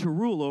indeed to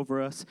rule over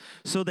us?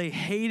 So they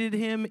hated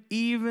him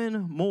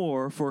even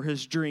more for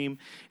his dream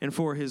and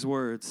for his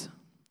words.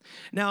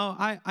 Now,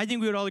 I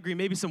think we would all agree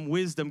maybe some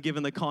wisdom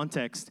given the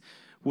context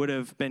would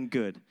have been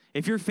good.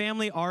 If your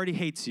family already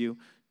hates you,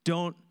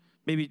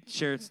 maybe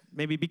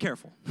be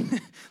careful.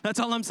 That's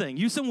all I'm saying.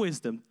 Use some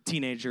wisdom,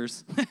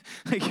 teenagers.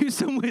 Use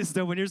some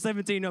wisdom when you're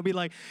 17. Don't be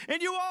like,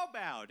 and you all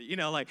bowed.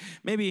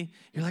 Maybe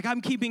you're like,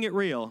 I'm keeping it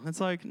real. It's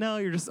like, no,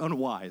 you're just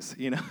unwise,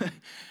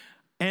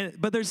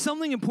 But there's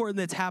something important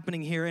that's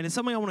happening here, and it's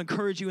something I want to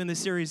encourage you in this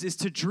series, is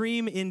to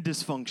dream in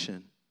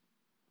dysfunction.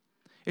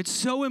 It's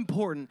so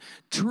important.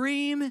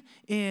 Dream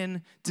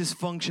in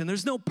dysfunction.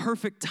 There's no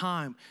perfect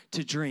time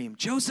to dream.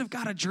 Joseph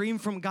got a dream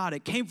from God.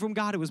 It came from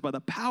God. It was by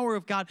the power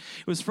of God.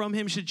 It was from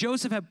him. Should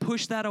Joseph have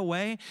pushed that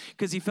away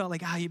because he felt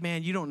like,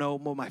 man, you don't know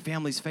what my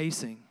family's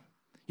facing.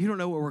 You don't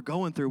know what we're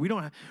going through. We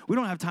don't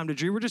have time to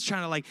dream. We're just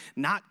trying to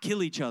not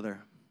kill each other.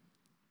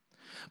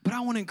 But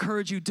I want to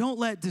encourage you, don't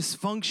let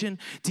dysfunction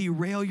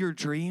derail your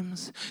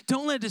dreams.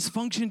 Don't let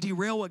dysfunction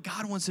derail what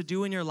God wants to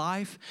do in your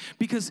life,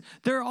 because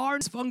there are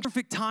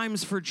perfect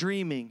times for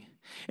dreaming.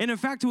 And in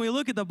fact, when we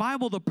look at the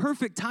Bible, the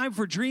perfect time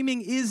for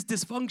dreaming is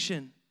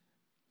dysfunction.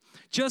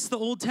 Just the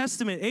Old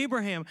Testament,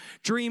 Abraham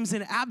dreams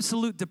in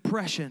absolute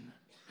depression.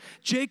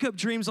 Jacob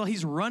dreams while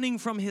he's running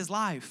from his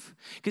life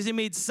because he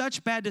made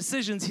such bad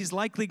decisions, he's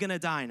likely going to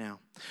die now.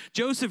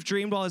 Joseph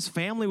dreamed while his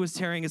family was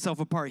tearing itself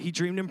apart. He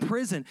dreamed in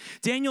prison.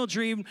 Daniel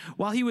dreamed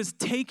while he was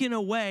taken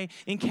away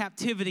in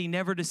captivity,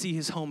 never to see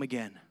his home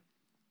again.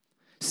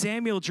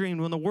 Samuel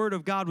dreamed when the word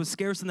of God was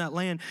scarce in that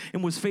land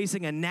and was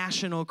facing a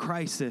national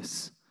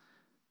crisis.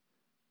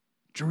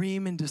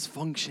 Dream in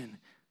dysfunction.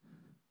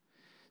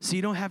 So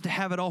you don't have to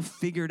have it all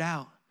figured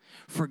out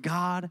for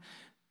God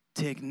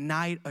to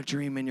ignite a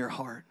dream in your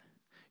heart.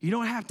 You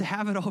don't have to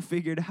have it all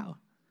figured out.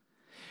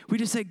 We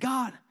just say,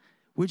 God,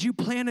 would you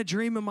plant a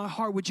dream in my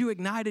heart? Would you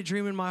ignite a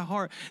dream in my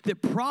heart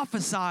that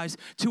prophesies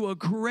to a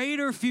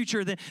greater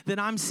future than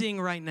I'm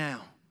seeing right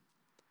now?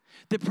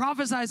 That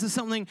prophesies to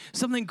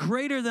something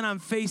greater than I'm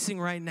facing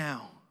right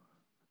now.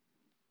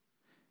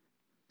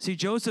 See,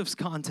 Joseph's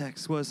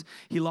context was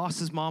he lost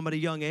his mom at a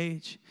young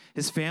age.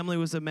 His family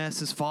was a mess.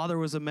 His father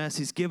was a mess.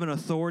 He's given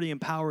authority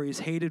and power. He's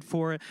hated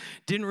for it.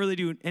 Didn't really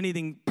do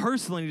anything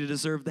personally to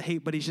deserve the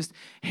hate, but he's just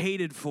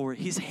hated for it.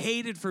 He's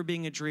hated for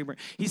being a dreamer.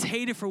 He's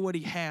hated for what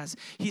he has.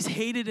 He's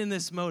hated in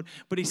this mode,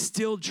 but he's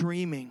still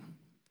dreaming.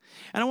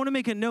 And I want to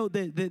make a note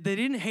that they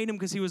didn't hate him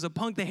because he was a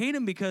punk. They hate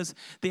him because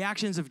the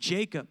actions of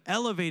Jacob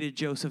elevated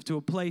Joseph to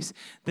a place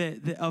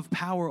of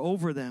power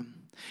over them.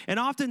 And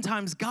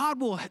oftentimes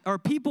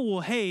people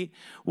will hate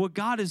what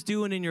God is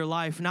doing in your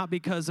life, not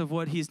because of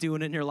what he's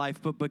doing in your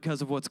life, but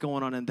because of what's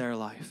going on in their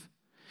life.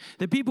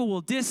 That people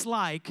will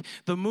dislike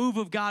the move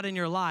of God in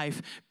your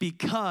life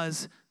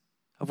because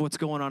of what's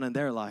going on in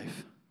their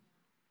life.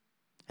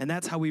 And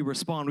that's how we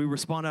respond. We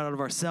respond out of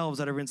ourselves,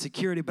 out of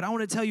insecurity. But I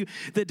want to tell you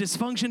that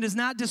dysfunction does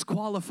not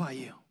disqualify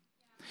you.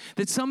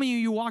 That some of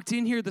you walked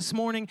in here this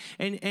morning,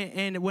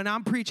 and when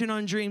I'm preaching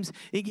on dreams,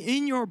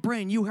 in your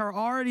brain, you are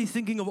already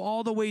thinking of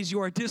all the ways you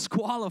are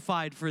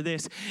disqualified for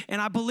this.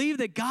 And I believe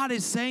that God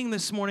is saying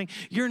this morning,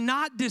 you're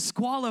not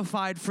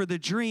disqualified for the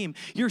dream.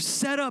 You're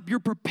set up, you're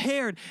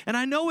prepared. And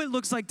I know it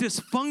looks like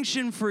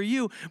dysfunction for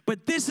you,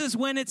 but this is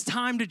when it's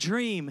time to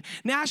dream.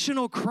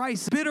 National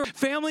crisis, bitter,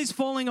 families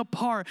falling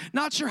apart,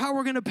 not sure how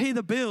we're going to pay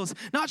the bills,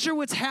 not sure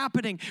what's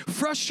happening,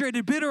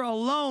 frustrated, bitter,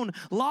 alone,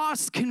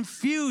 lost,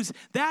 confused.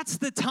 That's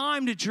the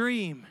time to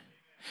dream.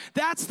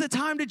 That's the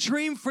time to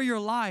dream for your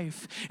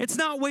life. It's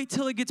not wait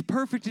till it gets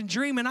perfect and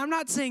dream. And I'm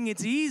not saying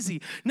it's easy.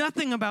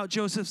 Nothing about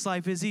Joseph's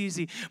life is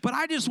easy. But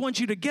I just want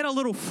you to get a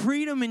little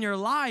freedom in your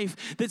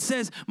life that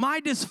says, my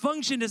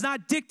dysfunction does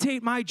not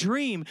dictate my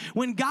dream.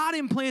 When God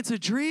implants a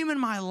dream in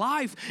my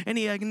life and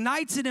he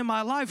ignites it in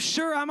my life,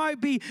 sure, I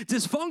might be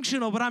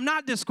dysfunctional, but I'm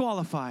not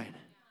disqualified.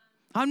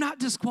 I'm not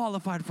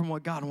disqualified from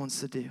what God wants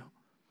to do.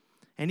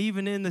 And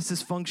even in this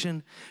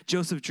dysfunction,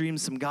 Joseph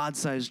dreams some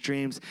God-sized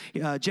dreams.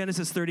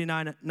 Genesis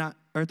 37,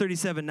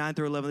 9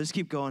 through 11. Let's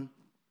keep going.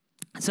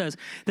 It says,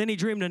 then he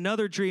dreamed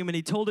another dream, and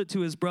he told it to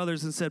his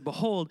brothers and said,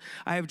 behold,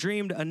 I have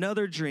dreamed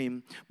another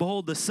dream.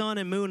 Behold, the sun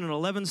and moon and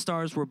 11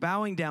 stars were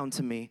bowing down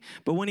to me.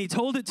 But when he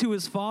told it to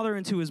his father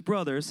and to his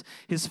brothers,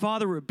 his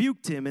father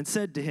rebuked him and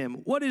said to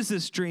him, what is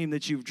this dream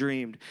that you've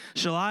dreamed?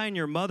 Shall I and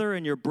your mother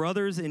and your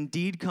brothers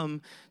indeed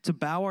come to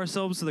bow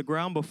ourselves to the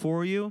ground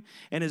before you?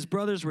 And his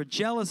brothers were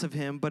jealous of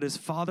him, but his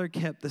father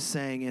kept the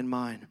saying in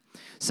mind.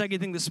 Second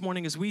thing this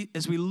morning, as we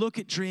look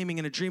at dreaming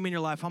and a dream in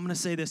your life, I'm going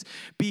to say this: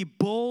 be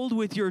bold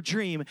with your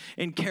dream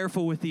and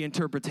careful with the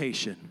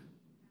interpretation.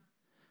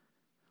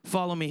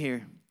 Follow me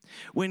here.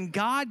 When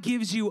God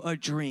gives you a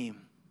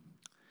dream,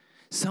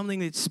 something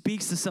that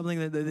speaks to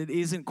something that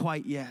isn't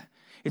quite yet,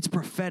 it's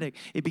prophetic.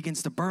 It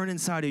begins to burn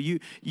inside of you.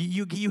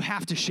 You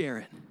have to share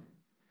it.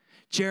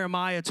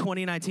 Jeremiah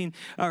 29,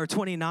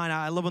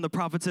 I love when the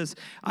prophet says,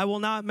 I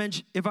will not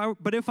mention,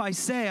 if I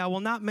say I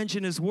will not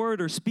mention his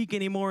word or speak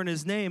anymore in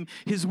his name,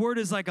 his word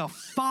is like a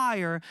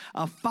fire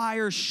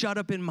shut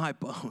up in my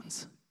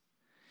bones.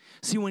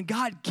 See, when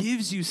God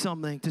gives you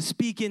something to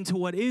speak into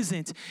what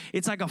isn't,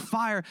 it's like a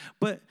fire.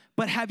 But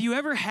have you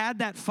ever had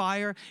that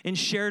fire and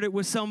shared it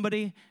with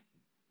somebody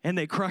and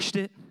they crushed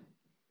it?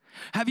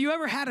 Have you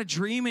ever had a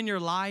dream in your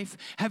life?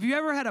 Have you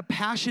ever had a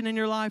passion in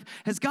your life?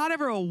 Has God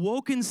ever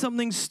awoken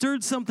something,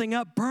 stirred something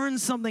up,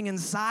 burned something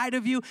inside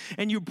of you,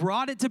 and you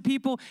brought it to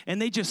people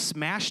and they just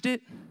smashed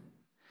it?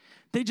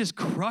 They just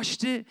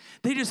crushed it.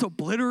 They just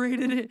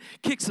obliterated it,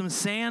 kicked some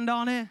sand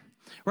on it.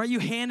 Right? You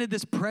handed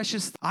this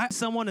precious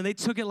someone and they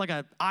took it like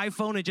an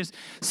iPhone and just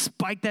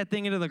spiked that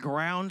thing into the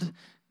ground.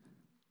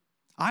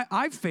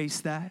 I've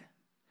faced that.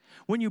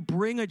 When you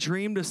bring a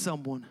dream to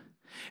someone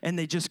and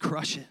they just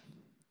crush it.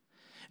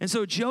 And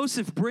so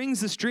Joseph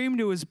brings this dream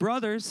to his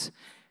brothers,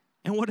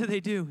 and what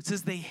do? It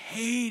says they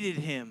hated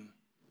him.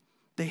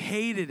 They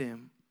hated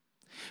him.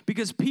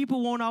 Because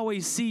people won't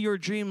always see your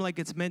dream like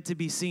it's meant to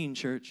be seen,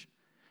 church.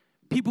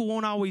 People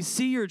won't always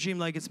see your dream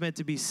like it's meant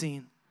to be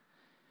seen.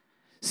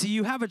 See,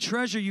 you have a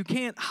treasure, you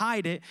can't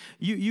hide it.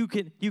 You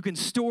can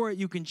store it,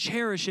 you can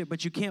cherish it,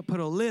 but you can't put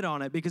a lid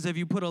on it, because if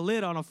you put a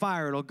lid on a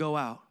fire, it'll go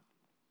out.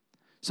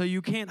 So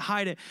you can't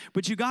hide it.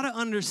 But you got to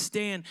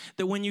understand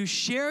that when you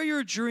share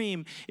your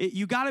dream,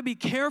 you got to be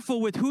careful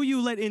with who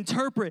you let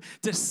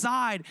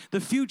decide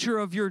the future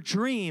of your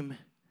dream.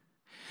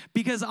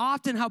 Because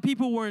often how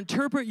people will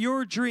interpret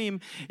your dream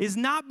is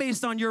not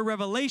based on your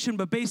revelation,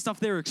 but based off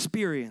their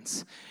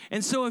experience.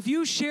 And so if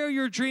you share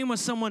your dream with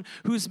someone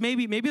who's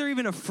maybe they're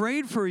even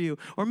afraid for you,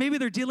 or maybe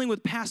they're dealing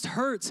with past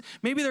hurts,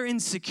 maybe they're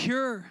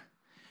insecure,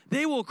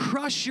 they will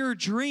crush your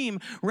dream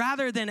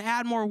rather than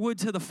add more wood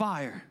to the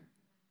fire.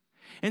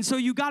 And so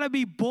you got to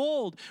be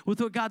bold with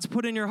what God's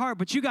put in your heart,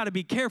 but you got to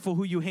be careful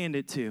who you hand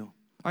it to.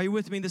 Are you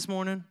with me this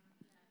morning?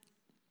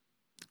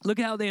 Look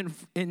at how they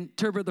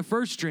interpret the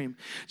first dream.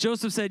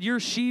 Joseph said, your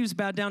sheaves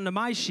bow down to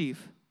my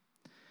sheaf.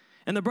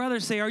 And the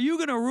brothers say, are you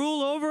going to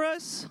rule over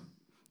us?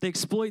 They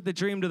exploit the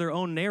dream to their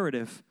own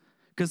narrative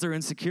because they're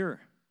insecure.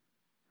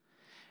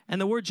 And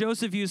the word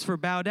Joseph used for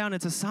bow down,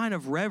 it's a sign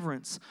of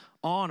reverence,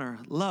 honor,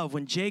 love.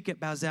 When Jacob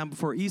bows down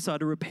before Esau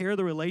to repair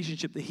the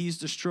relationship that he's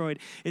destroyed,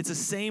 it's the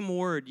same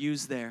word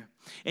used there.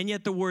 And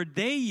yet the word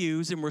they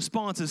use in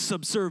response is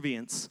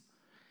subservience.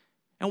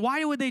 And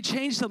why would they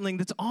change something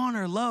that's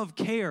honor, love,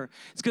 care?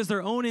 It's because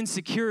their own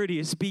insecurity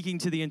is speaking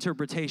to the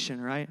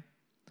interpretation, right?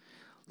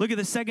 Look at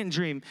the second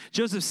dream.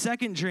 Joseph's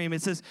second dream,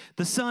 it says,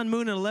 the sun,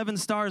 moon, and 11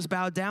 stars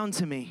bowed down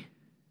to me.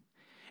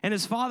 And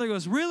his father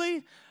goes,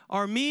 really?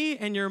 are me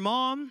and your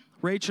mom,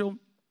 Rachel,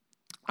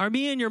 are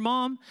me and your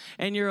mom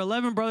and your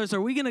 11 brothers,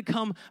 are we going to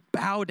come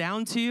bow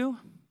down to you?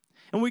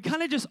 And we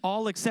kind of just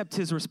all accept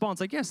his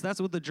response. Like, yes,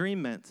 that's what the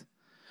dream meant.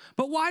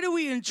 But why do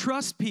we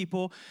entrust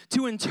people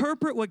to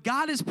interpret what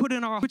God has put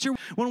in our heart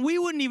when we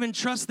wouldn't even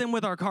trust them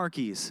with our car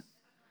keys?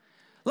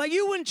 Like,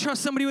 you wouldn't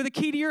trust somebody with a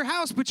key to your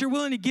house, but you're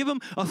willing to give them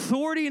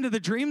authority into the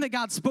dream that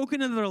God's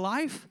spoken into their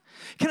life?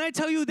 Can I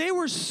tell you, they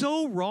were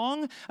so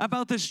wrong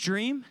about this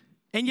dream,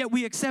 and yet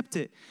we accept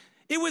it.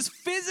 It was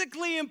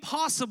physically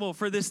impossible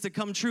for this to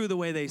come true the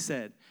way they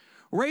said.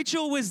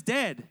 Rachel was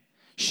dead.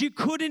 She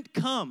couldn't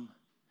come.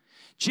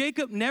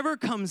 Jacob never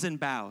comes and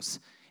bows.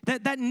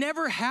 That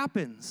never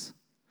happens.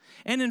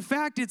 And in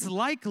fact, it's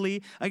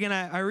likely, again,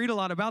 I read a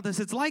lot about this,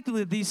 it's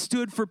likely that these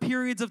stood for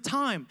periods of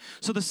time.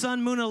 So the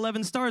sun, moon, and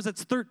 11 stars,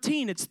 that's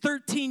 13. It's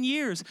 13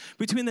 years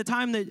between the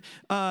time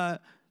that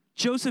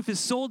Joseph is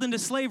sold into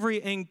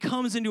slavery and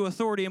comes into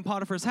authority in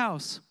Potiphar's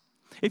house.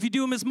 If you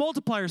do them as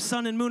multipliers,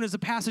 sun and moon as a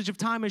passage of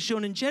time as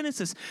shown in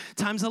Genesis,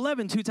 times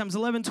 11, 2 times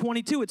 11,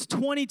 22. It's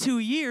 22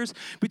 years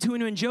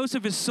between when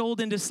Joseph is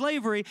sold into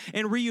slavery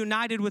and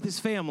reunited with his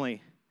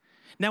family.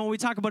 Now, when we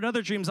talk about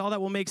other dreams, all that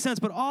will make sense.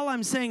 But all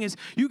I'm saying is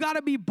you got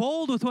to be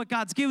bold with what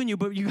God's given you,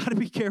 but you got to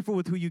be careful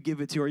with who you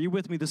give it to. Are you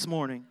with me this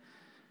morning?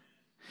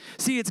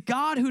 See, it's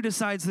God who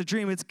decides the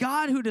dream. It's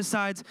God who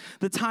decides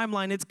the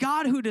timeline. It's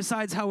God who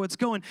decides how it's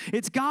going.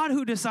 It's God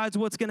who decides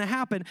what's going to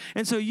happen.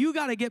 And so you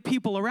got to get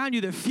people around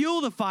you that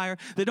fuel the fire,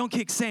 that don't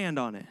kick sand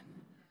on it.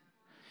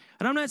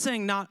 And I'm not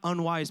saying not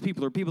unwise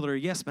people or people that are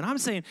yes men. I'm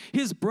saying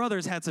his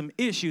brothers had some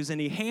issues, and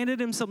he handed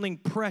him something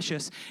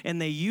precious,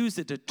 and they used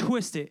it to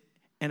twist it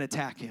and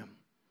attack him.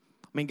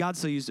 I mean, God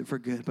still used it for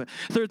good. But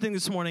third thing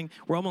this morning,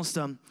 we're almost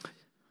done,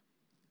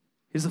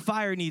 is the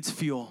fire needs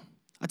fuel.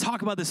 I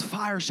talk about this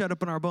fire shut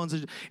up in our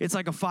bones. It's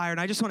like a fire. And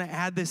I just want to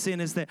add this in,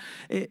 is that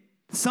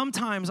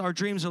sometimes our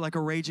dreams are like a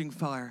raging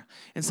fire.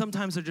 And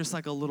sometimes they're just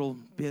like a little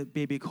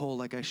baby coal,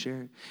 like I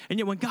shared. And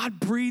yet when God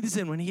breathes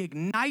in, when he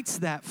ignites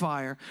that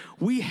fire,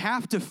 we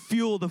have to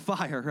fuel the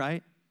fire,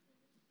 right?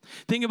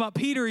 Think about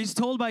Peter. He's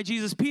told by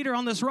Jesus, Peter,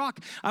 on this rock,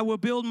 I will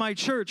build my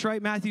church,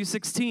 right? Matthew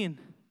 16.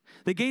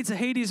 The gates of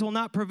Hades will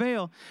not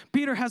prevail.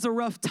 Peter has a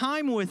rough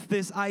time with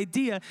this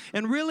idea,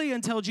 and really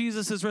until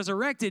Jesus is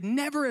resurrected,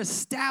 never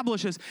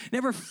establishes,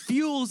 never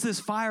fuels this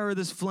fire or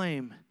this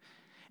flame.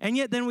 And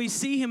yet then we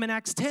see him in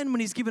Acts 10 when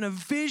he's given a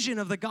vision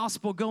of the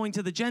gospel going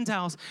to the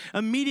Gentiles.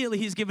 Immediately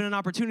he's given an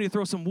opportunity to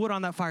throw some wood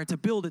on that fire, to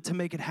build it, to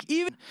make it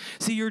happen.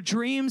 See, your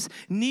dreams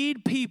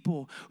need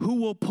people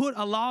who will put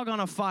a log on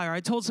a fire.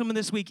 I told someone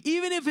this week,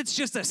 even if it's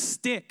just a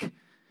stick,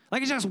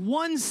 like it's just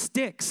one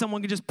stick,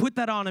 someone could just put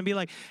that on and be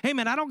like, hey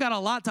man, I don't got a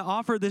lot to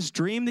offer this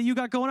dream that you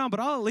got going on, but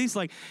I'll at least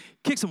like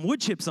kick some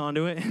wood chips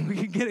onto it and we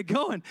can get it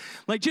going.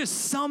 Like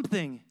just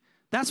something.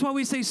 That's why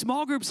we say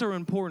small groups are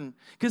important.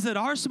 Because at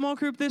our small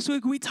group this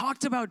week, we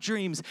talked about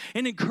dreams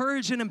and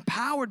encouraged and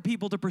empowered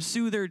people to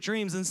pursue their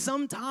dreams. And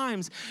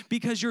sometimes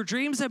because your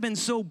dreams have been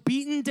so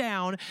beaten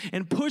down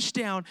and pushed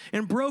down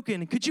and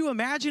broken, could you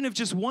imagine if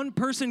just one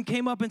person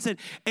came up and said,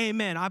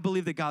 amen, I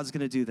believe that God's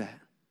going to do that.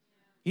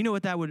 You know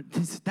what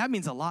that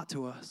means a lot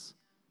to us.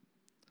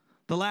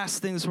 The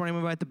last thing this morning,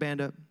 I'm going to invite the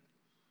band up,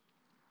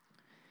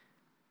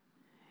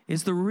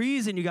 is the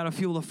reason you got to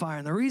fuel the fire.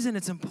 And the reason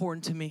it's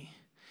important to me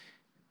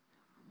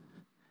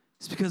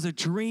is because a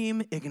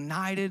dream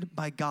ignited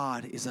by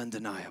God is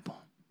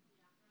undeniable.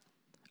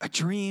 A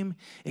dream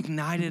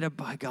ignited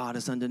by God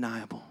is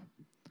undeniable.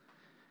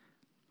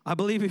 I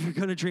believe if you're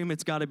going to dream,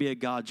 it's got to be a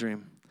God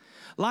dream.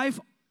 Life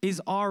is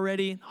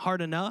already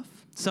hard enough.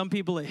 Some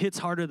people, it hits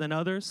harder than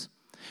others.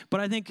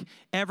 But I think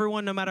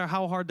everyone, no matter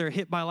how hard they're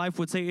hit by life,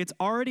 would say it's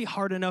already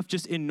hard enough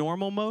just in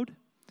normal mode.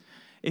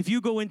 If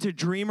you go into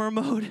dreamer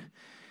mode,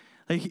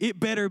 like it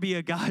better be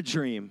a God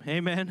dream.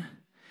 Amen?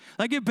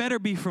 Like it better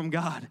be from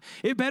God.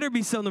 It better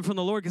be something from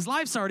the Lord, because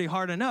life's already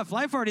hard enough.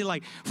 Life already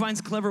like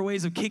finds clever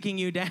ways of kicking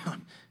you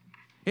down.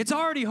 It's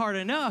already hard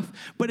enough.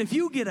 But if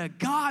you get a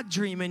God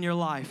dream in your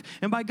life,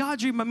 and by God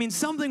dream, I mean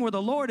something where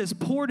the Lord has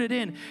poured it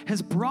in,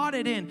 has brought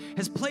it in,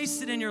 has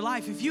placed it in your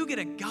life. If you get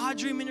a God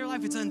dream in your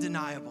life, it's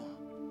undeniable.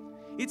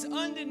 It's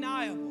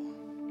undeniable.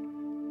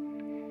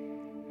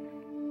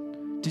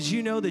 Did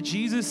you know that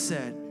Jesus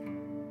said,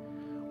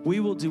 we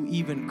will do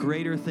even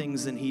greater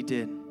things than he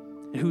did?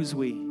 And who's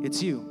we?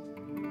 It's you.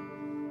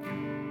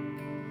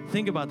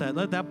 Think about that.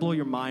 Let that blow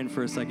your mind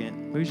for a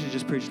second. We should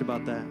just preach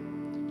about that.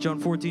 John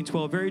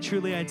 14:12, very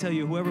truly I tell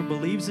you, whoever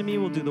believes in me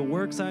will do the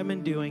works I've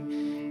been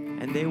doing,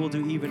 and they will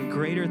do even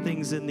greater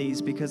things than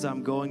these, because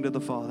I'm going to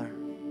the Father.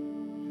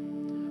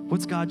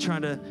 What's God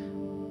trying to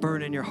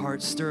burn in your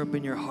heart, stir up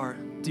in your heart?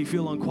 Do you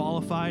feel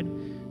unqualified?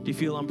 Do you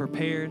feel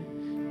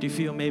unprepared? Do you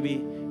feel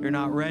maybe you're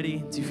not ready?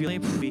 Do you feel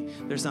maybe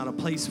there's not a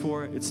place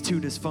for it? It's too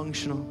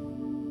dysfunctional.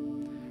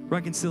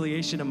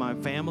 Reconciliation in my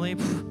family?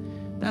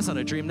 That's not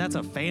a dream, that's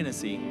a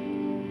fantasy.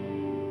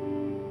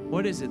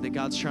 What is it that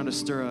God's trying to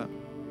stir up?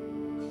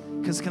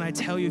 Because can I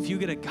tell you, if you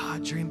get a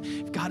God dream,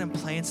 if God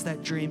implants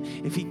that dream,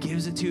 if he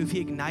gives it to you, if he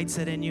ignites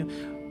it in you,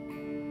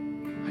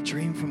 a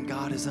dream from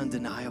God is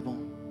undeniable.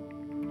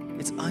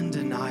 It's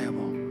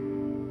undeniable.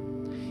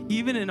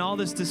 Even in all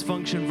this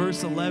dysfunction,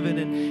 verse 11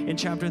 in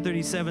chapter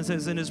 37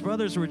 says, and his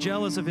brothers were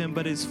jealous of him,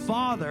 but his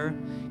father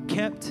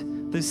kept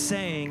the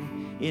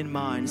saying in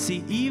mind.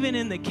 See, even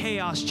in the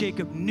chaos,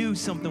 Jacob knew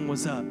something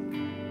was up.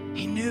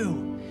 He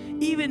knew.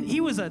 Even he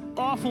was an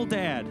awful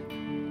dad.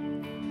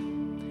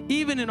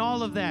 Even in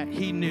all of that,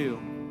 he knew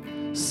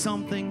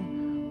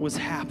something was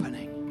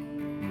happening.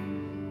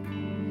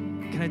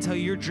 Can I tell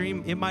you, your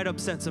dream, it might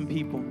upset some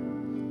people,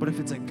 but if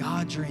it's a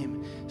God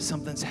dream,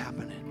 something's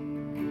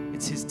happening.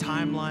 It's his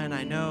timeline,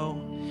 I know,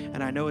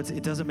 and I know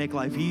it doesn't make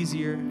life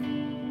easier,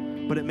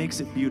 but it makes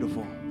it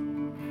beautiful.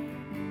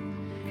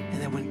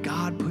 And then when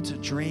God puts a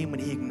dream, when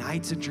he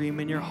ignites a dream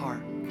in your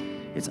heart,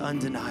 it's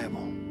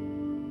undeniable.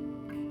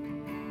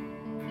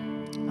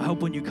 I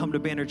hope when you come to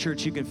Banner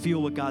Church, you can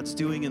feel what God's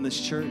doing in this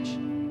church.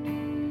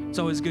 It's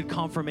always good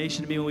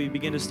confirmation to me when we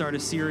begin to start a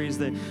series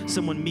that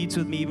someone meets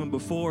with me even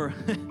before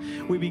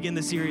we begin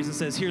the series and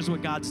says, here's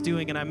what God's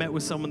doing. And I met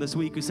with someone this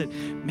week who said,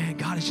 man,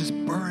 God is just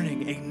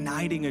burning,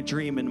 igniting a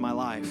dream in my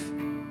life.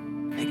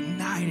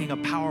 Igniting a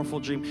powerful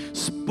dream.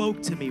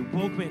 Spoke to me,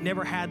 woke me,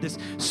 never had this,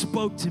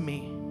 spoke to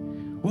me,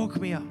 woke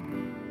me up,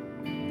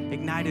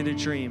 ignited a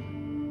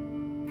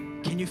dream.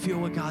 Can you feel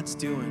what God's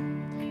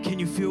doing? Can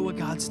you feel what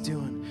God's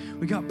doing?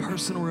 We got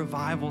personal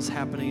revivals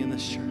happening in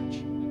this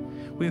church.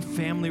 We have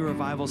family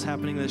revivals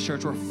happening in this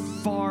church. We're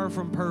far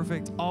from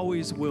perfect,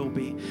 always will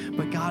be,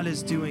 but God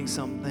is doing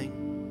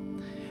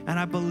something. And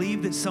I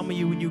believe that some of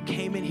you, when you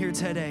came in here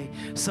today,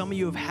 some of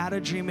you have had a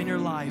dream in your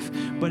life,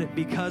 but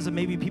because of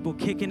maybe people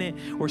kicking it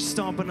or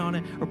stomping on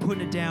it or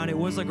putting it down, it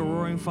was like a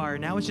roaring fire.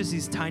 Now it's just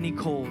these tiny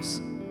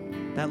coals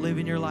that live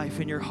in your life,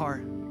 in your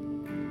heart.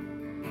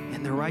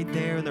 And they're right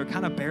there, and they're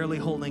kind of barely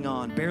holding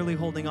on. Barely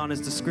holding on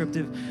is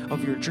descriptive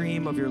of your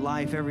dream, of your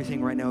life,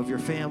 everything right now, of your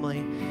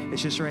family.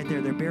 It's just right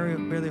there. They're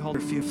barely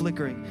holding, a few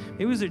flickering.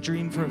 Maybe it was a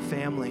dream for a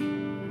family.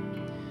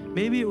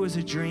 Maybe it was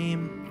a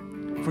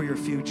dream for your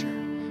future.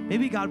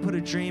 Maybe God put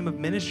a dream of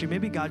ministry.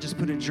 Maybe God just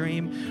put a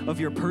dream of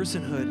your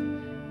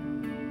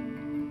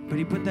personhood. But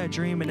he put that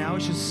dream, and now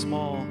it's just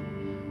small.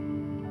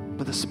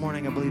 But this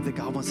morning, I believe that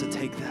God wants to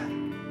take that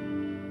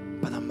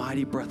by the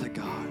mighty breath of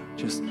God.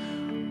 Just...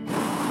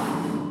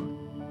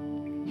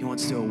 He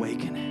wants to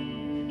awaken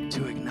it,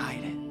 to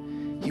ignite it.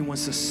 He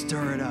wants to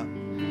stir it up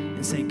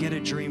and say, get a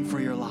dream for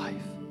your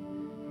life.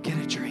 Get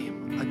a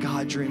dream, a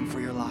God dream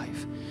for your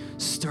life.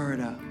 Stir it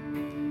up.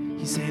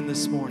 He's saying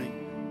this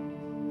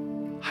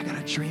morning, I got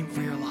a dream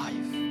for your life.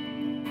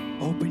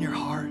 Open your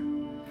heart.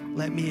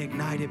 Let me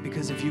ignite it,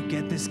 because if you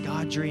get this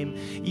God dream,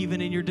 even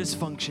in your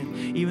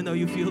dysfunction, even though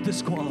you feel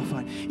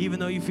disqualified, even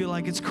though you feel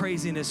like it's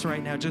craziness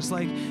right now, just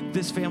like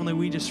this family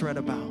we just read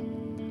about,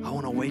 I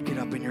want to wake it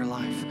up in your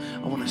life.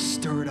 I want to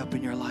stir it up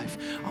in your life.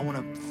 I want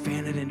to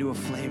fan it into a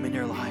flame in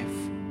your life.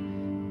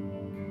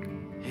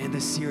 In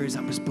this series,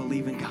 I'm just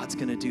believing God's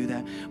going to do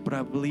that. But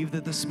I believe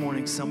that this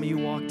morning, some of you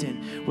walked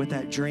in with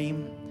that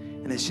dream,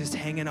 and it's just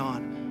hanging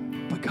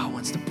on. But God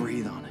wants to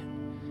breathe on it.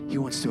 He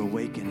wants to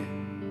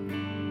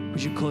awaken it.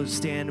 Would you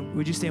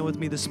stand with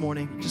me this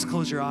morning? Just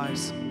close your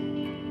eyes.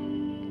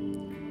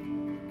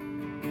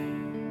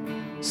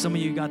 Some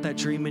of you got that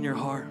dream in your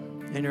heart,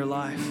 in your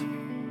life.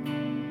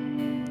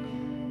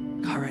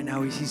 God, right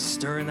now, he's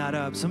stirring that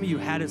up. Some of you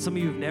had it. Some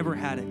of you have never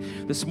had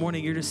it. This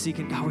morning, you're just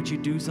seeking, God, would you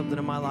do something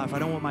in my life? I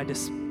don't want my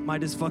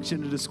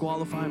dysfunction to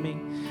disqualify me.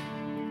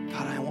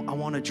 God, I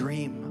want a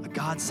dream, a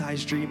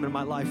God-sized dream in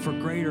my life for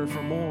greater,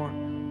 for more.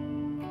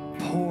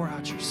 Pour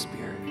out your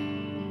spirit.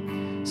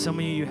 Some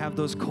of you have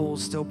those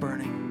coals still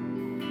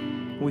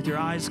burning. With your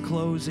eyes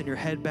closed and your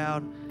head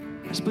bowed,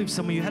 I just believe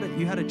some of you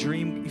had a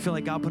dream. You feel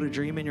like God put a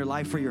dream in your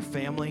life for your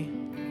family.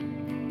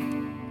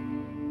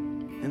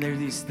 And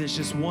there's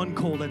just one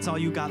coal, that's all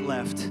you got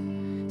left.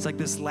 It's like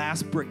this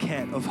last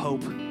briquette of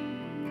hope.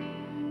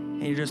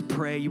 And you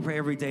pray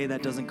every day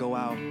that doesn't go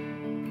out.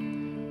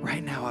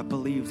 Right now, I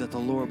believe that the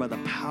Lord, by the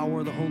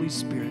power of the Holy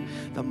Spirit,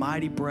 the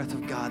mighty breath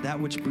of God, that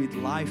which breathed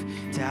life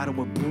to Adam,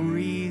 will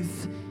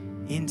breathe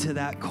into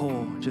that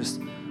coal.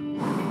 Just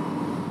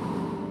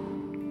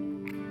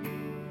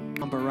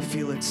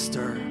feel it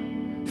stir.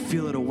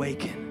 Feel it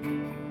awaken.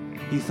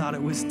 You thought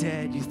it was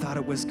dead. You thought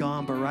it was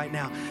gone. But right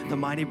now, the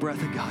mighty breath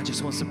of God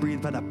just wants to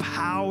breathe by the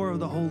power of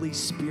the Holy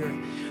Spirit.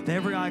 With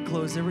every eye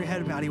closed, every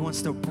head bowed, he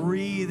wants to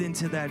breathe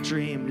into that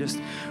dream.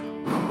 Just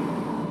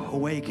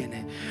awaken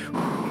it.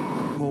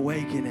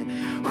 Awaken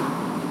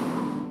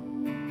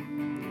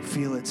it.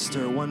 Feel it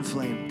stir. One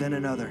flame, then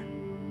another.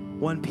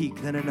 One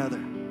peak, then another.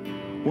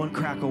 One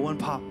crackle, one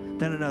pop,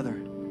 then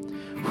another.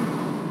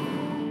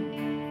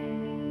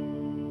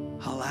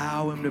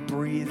 Allow him to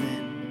breathe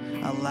in.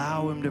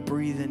 Allow him to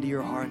breathe into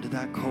your heart, into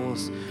that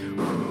coals.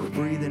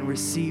 Breathe in.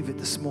 Receive it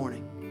this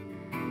morning.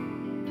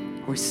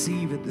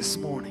 Receive it this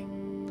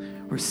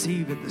morning.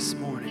 Receive it this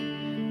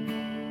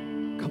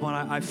morning. Come on,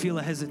 I feel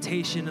a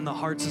hesitation in the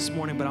hearts this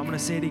morning, but I'm going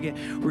to say it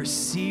again.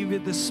 Receive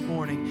it this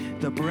morning.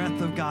 The breath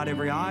of God,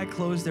 every eye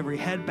closed, every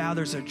head bowed.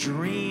 There's a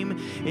dream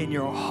in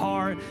your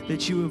heart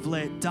that you have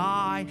let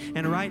die.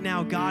 And right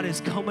now, God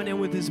is coming in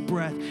with his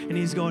breath, and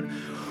he's going,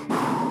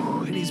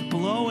 and he's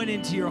blowing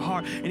into your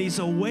heart, and he's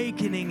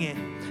awakening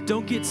it.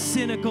 Don't get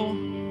cynical.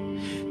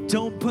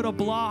 Don't put a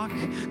block.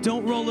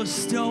 Don't roll a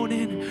stone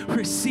in.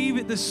 Receive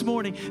it this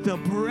morning. The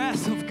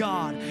breath of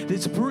God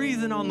that's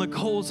breathing on the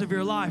coals of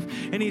your life.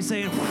 And he's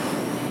saying,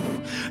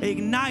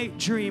 ignite,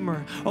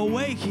 dreamer.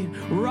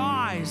 Awaken.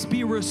 Rise.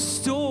 Be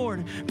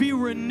restored. Be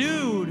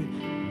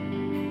renewed.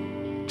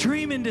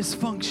 Dream in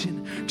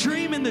dysfunction.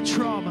 Dream in the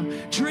trauma.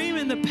 Dream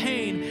in the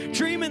pain.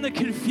 Dream in the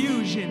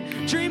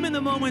confusion. Dream in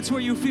the moments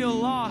where you feel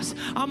lost.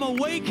 I'm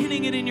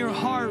awakening it in your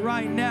heart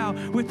right now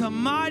with the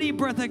mighty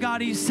breath of God.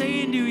 He's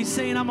saying to you, he's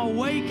saying, I'm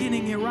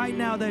awakening it right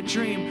now, that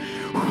dream.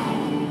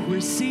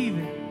 Receive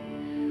it.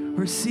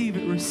 Receive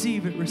it,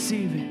 receive it,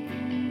 receive it.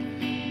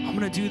 I'm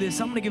going to do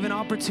this. I'm going to give an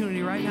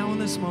opportunity right now in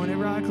this moment.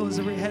 Every eye closed,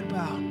 every head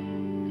bowed.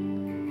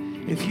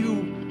 If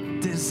you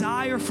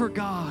desire for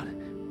God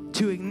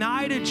to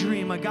ignite a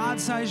dream, a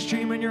God-sized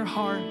dream in your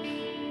heart,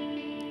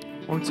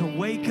 or to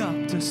wake up,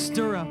 to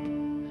stir up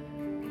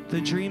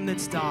the dream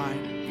that's died,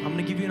 I'm going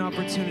to give you an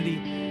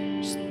opportunity,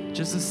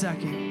 just a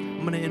second.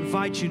 I'm going to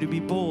invite you to be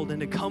bold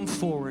and to come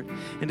forward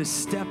and to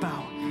step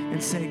out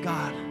and say,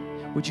 God,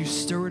 would you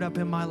stir it up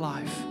in my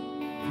life?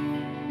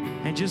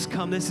 And just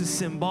come. This is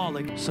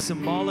symbolic. So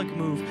symbolic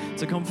move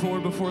to come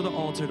forward before the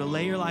altar, to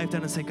lay your life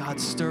down and say,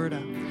 God, stir it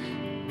up.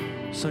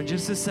 So in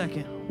just a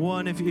second,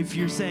 one, if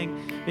you're saying,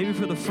 maybe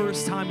for the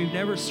first time, you've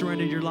never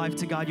surrendered your life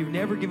to God, you've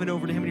never given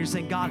over to him, and you're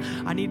saying, God,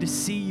 I need to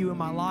see you in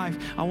my life.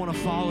 I want to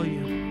follow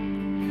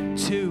you.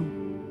 Two,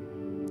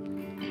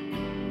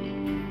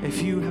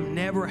 if you have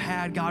never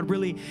had God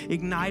really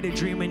ignite a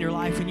dream in your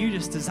life, and you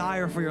just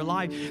desire for your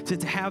life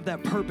to have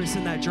that purpose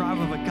and that drive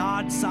of a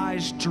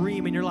God-sized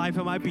dream in your life,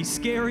 it might be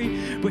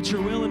scary, but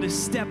you're willing to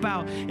step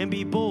out and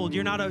be bold.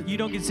 You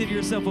don't consider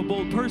yourself a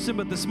bold person,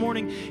 but this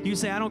morning you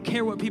say, I don't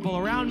care what people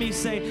around me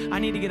say. I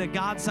need to get a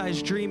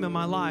God-sized dream in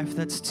my life.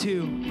 That's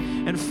two.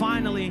 And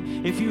finally,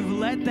 if you've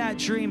let that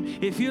dream,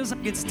 it feels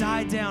like it's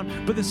died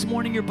down, but this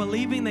morning you're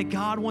believing that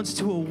God wants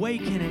to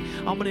awaken it,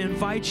 I'm going to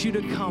invite you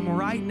to come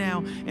right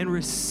now and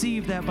receive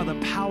that by the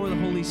power of the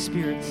Holy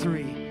Spirit.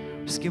 Three.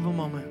 Just give a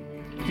moment.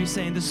 If you're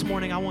saying this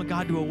morning, I want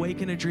God to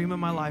awaken a dream in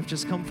my life,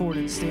 just come forward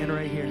and stand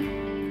right here.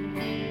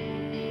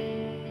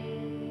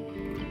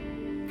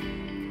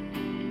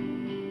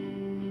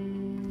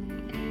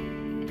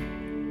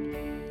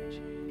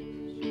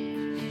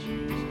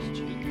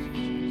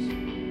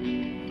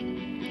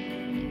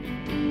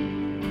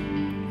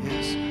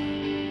 Yes.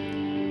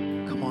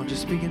 Come on,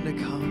 just begin to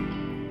come.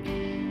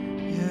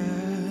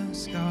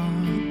 Yes,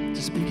 God.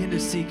 Just begin to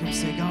seek him.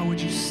 Say, God,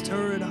 would you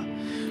stir it up?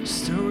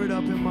 Stir it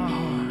up in my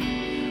heart.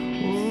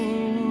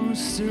 Oh,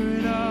 stir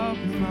it up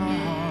in my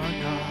heart,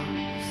 God.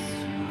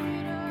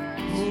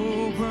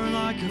 Oh, burn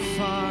like a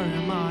fire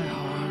in my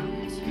heart.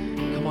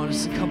 Come on,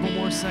 just a couple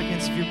more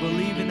seconds. If you're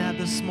believing that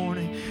this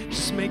morning,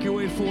 just make your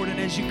way forward. And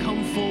as you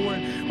come forward,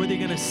 whether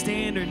you're going to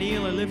stand or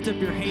kneel or lift up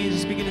your hands,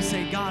 just begin to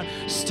say, God,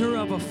 stir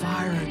up a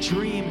fire, a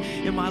dream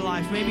in my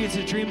life. Maybe it's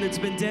a dream that's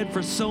been dead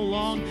for so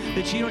long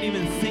that you don't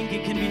even think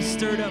it can be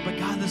stirred up. But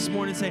God, this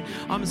morning, say,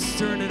 I'm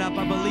stirring it up.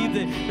 I believe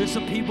that there's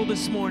some people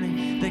this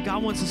morning that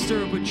God wants to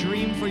stir up a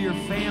dream for your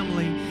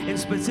family. And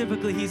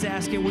specifically, he's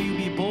asking, will you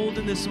be bold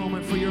in this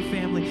moment for your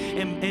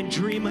family and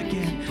dream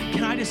again?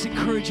 Can I just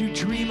encourage you,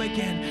 dream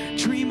again?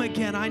 Dream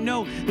again. I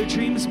know the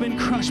dream's been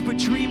crushed, but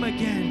dream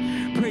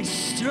again. Pray,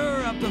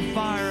 stir up the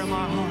fire in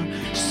my heart.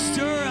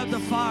 Stir up the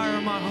fire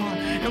in my heart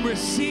and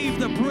receive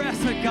the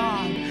breath of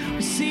God.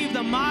 Receive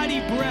the mighty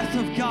breath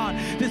of God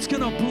that's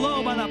going to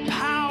blow by the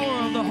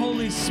power of the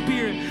Holy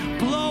Spirit.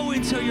 Blow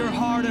into your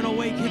heart and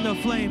awaken the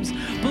flames.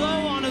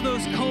 Blow onto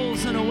those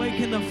coals and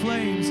awaken the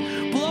flames.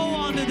 Blow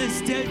onto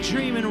this dead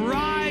dream and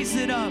rise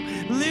it up.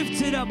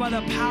 Lift it up by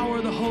the power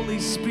of the Holy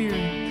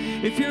Spirit.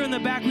 If you're in the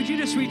back, would you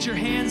just reach your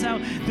hands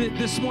out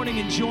this morning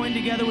and join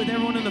together with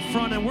everyone in the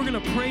front? And we're going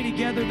to pray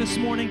together this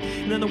morning,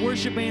 and then the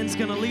worship band's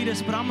going to lead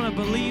us. But I'm going to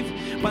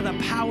believe by the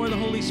power of the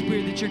Holy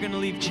Spirit that you're going to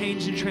leave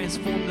changed and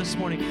transformed this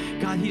morning.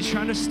 God, he's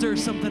trying to stir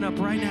something up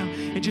right now,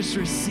 and just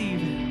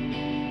receive it.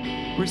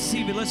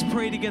 Receive it. Let's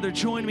pray together.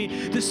 Join me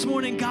this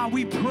morning. God,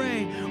 we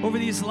pray over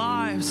these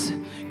lives.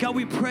 God,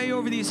 we pray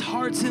over these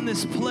hearts in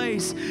this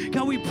place.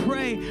 God, we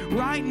pray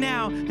right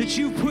now that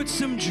you've put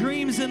some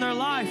dreams in their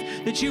life,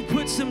 that you've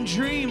put some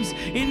dreams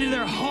into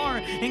their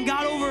heart. And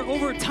God,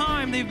 over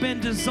time, they've been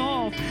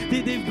dissolved.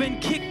 They've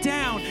been kicked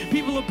down.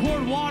 People have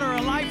poured water.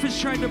 Our life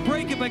has tried to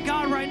break it. But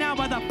God, right now,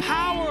 by the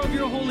power of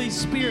your Holy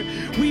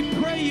Spirit, we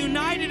pray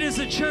united as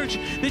a church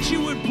that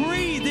you would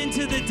breathe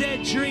into the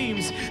dead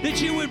dreams,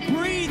 that you would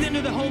breathe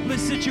into the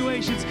hopeless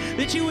situations,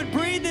 that you would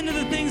breathe into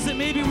the things that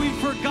maybe we've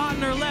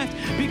forgotten or left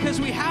because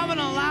we haven't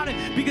allowed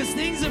it, because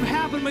things have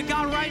happened. But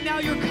God, right now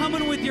you're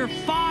coming with your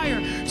fire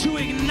to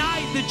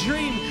ignite the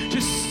dream,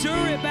 to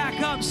stir it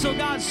back up. So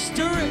God,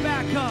 stir it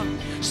back up.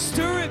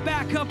 Stir it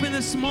back up in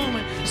this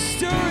moment.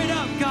 Stir it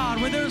up,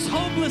 God. Where there's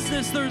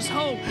hopelessness, there's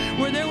hope.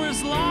 Where there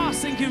was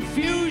loss and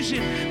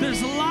confusion,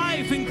 there's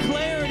life and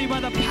clarity by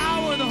the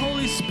power of the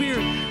Holy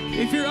Spirit.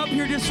 If you're up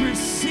here, just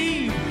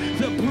receive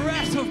the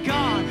breath of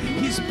God.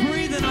 He's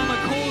breathing on the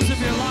coals of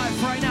your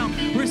life right now.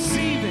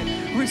 Receive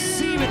it.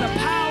 Receive it. The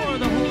power of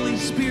the Holy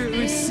Spirit.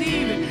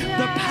 Receive it.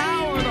 The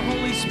power of the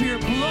Holy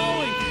Spirit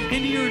blowing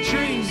into your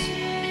dreams.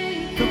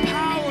 The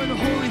power of the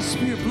Holy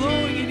Spirit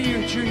blowing into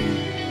your dream.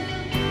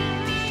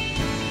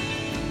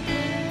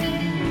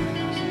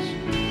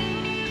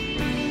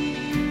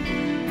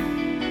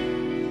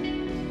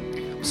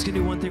 I'm just going to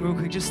do one thing real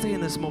quick. Just stay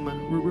in this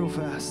moment real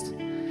fast.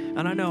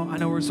 And I know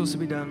we're supposed to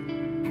be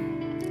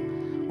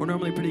done. We're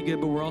normally pretty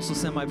good, but we're also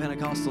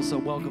semi-Pentecostal, so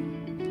welcome.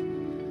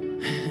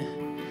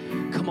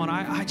 Come on,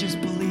 I just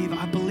believe.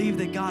 I believe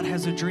that God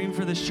has a dream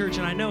for this church,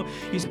 and I know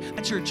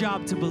that's your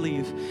job to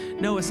believe.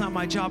 No, it's not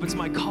my job. It's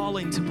my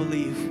calling to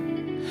believe.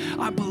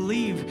 I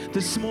believe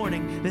this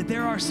morning that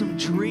there are some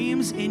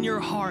dreams in your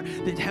heart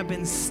that have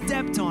been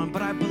stepped on,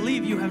 but I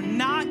believe you have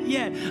not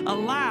yet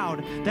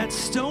allowed that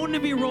stone to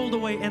be rolled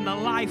away and the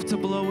life to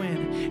blow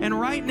in. And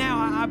right now,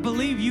 I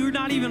believe you're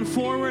not even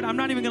forward. I'm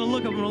not even going to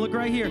look up. I'm going to look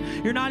right here.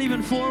 You're not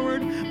even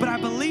forward, but I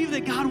believe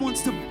that God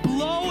wants to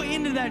blow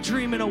into that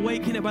dream and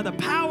awaken it by the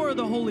power of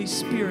the Holy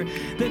Spirit,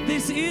 that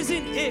this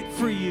isn't it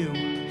for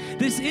you.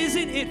 This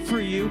isn't it for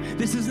you.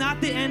 This is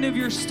not the end of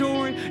your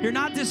story. You're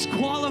not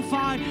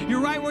disqualified. You're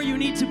right where you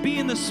need to be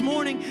in this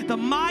morning. The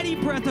mighty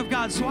breath of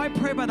God. So I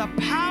pray by the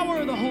power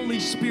of the Holy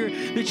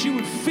Spirit that you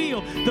would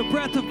feel the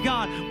breath of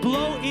God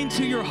blow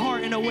into your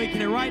heart and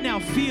awaken it right now.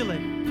 Feel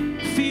it.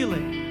 Feel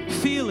it.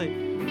 Feel it.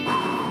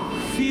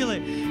 Feel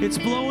it. It's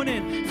blowing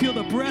in. Feel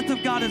the breath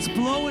of God. It's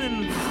blowing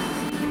in.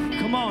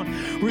 Come on.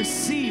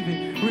 Receive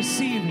it.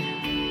 Receive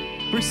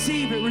it.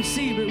 Receive it.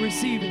 Receive it.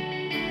 Receive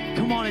it.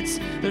 Come on,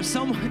 there's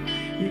someone,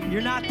 you're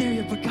not there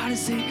yet, but God is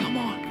saying, come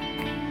on,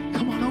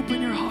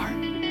 open your heart.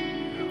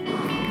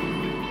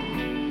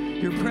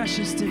 You're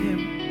precious to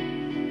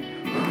Him.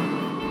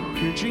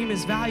 Your dream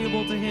is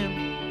valuable to Him.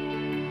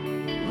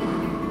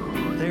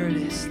 There it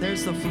is,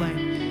 there's the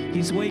flame.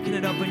 He's waking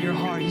it up in your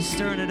heart. He's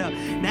stirring it up.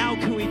 Now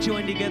can we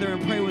join together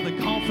and pray with a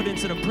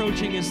confidence in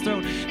approaching His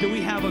throne, that we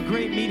have a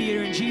great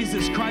mediator in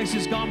Jesus Christ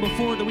who's gone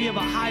before, that we have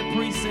a high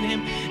priest in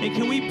Him. And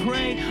can we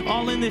pray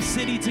all in this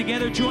city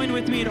together? Join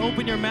with me and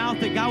open your mouth,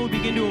 that God would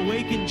begin to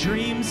awaken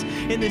dreams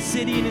in this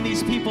city and in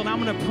these people. And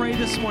I'm going to pray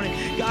this morning.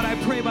 God, I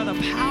pray by the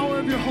power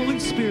of your Holy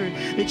Spirit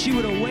that you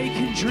would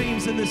awaken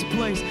dreams in this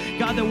place.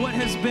 God, that what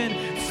has been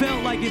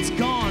felt like it's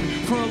gone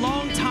for a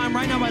long time,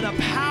 right now by the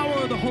power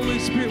of the Holy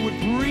Spirit would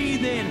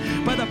breathe in.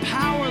 By the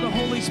power of the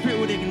Holy Spirit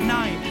would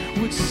ignite,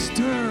 would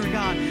stir,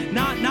 God.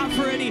 Not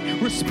for any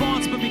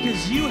response, but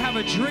because you have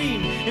a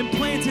dream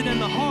implanted in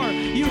the heart.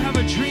 You have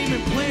a dream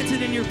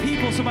implanted in your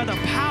people. So by the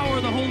power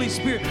of the Holy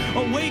Spirit,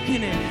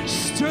 awaken it,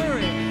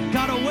 stir it.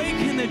 God,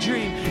 awaken the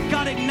dream.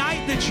 God,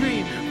 ignite the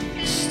dream.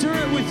 Stir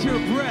it with your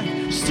breath.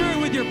 Stir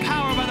it with your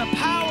power, by the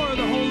power of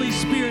the Holy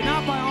Spirit.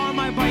 Not by our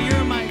might, by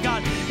your might,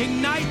 God.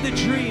 Ignite the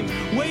dream.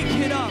 Wake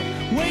it up.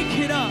 Wake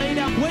it up. Lay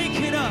down. Wake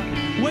it up.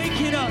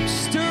 Wake it up.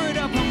 Stir it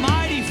up. A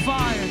mighty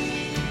fire.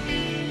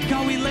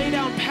 God, we lay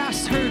down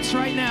past hurts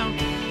right now.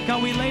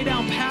 God, we lay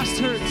down past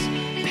hurts,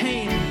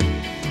 pain,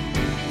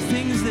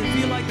 things that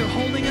feel like they're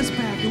holding us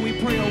back. And we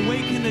pray,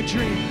 awaken the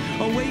dream.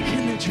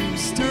 Awaken the dream.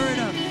 Stir it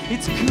up.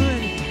 It's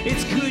good.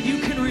 It's good. You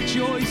can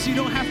rejoice. You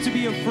don't have to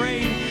be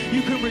afraid.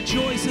 You can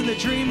rejoice in the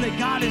dream that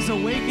God is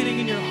awakening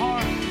in your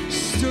heart.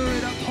 Stir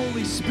it up,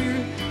 Holy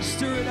Spirit.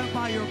 Stir it up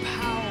by your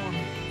power.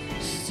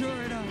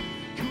 Stir it up.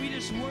 Can we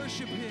just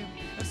worship Him?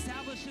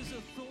 Establish His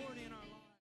authority.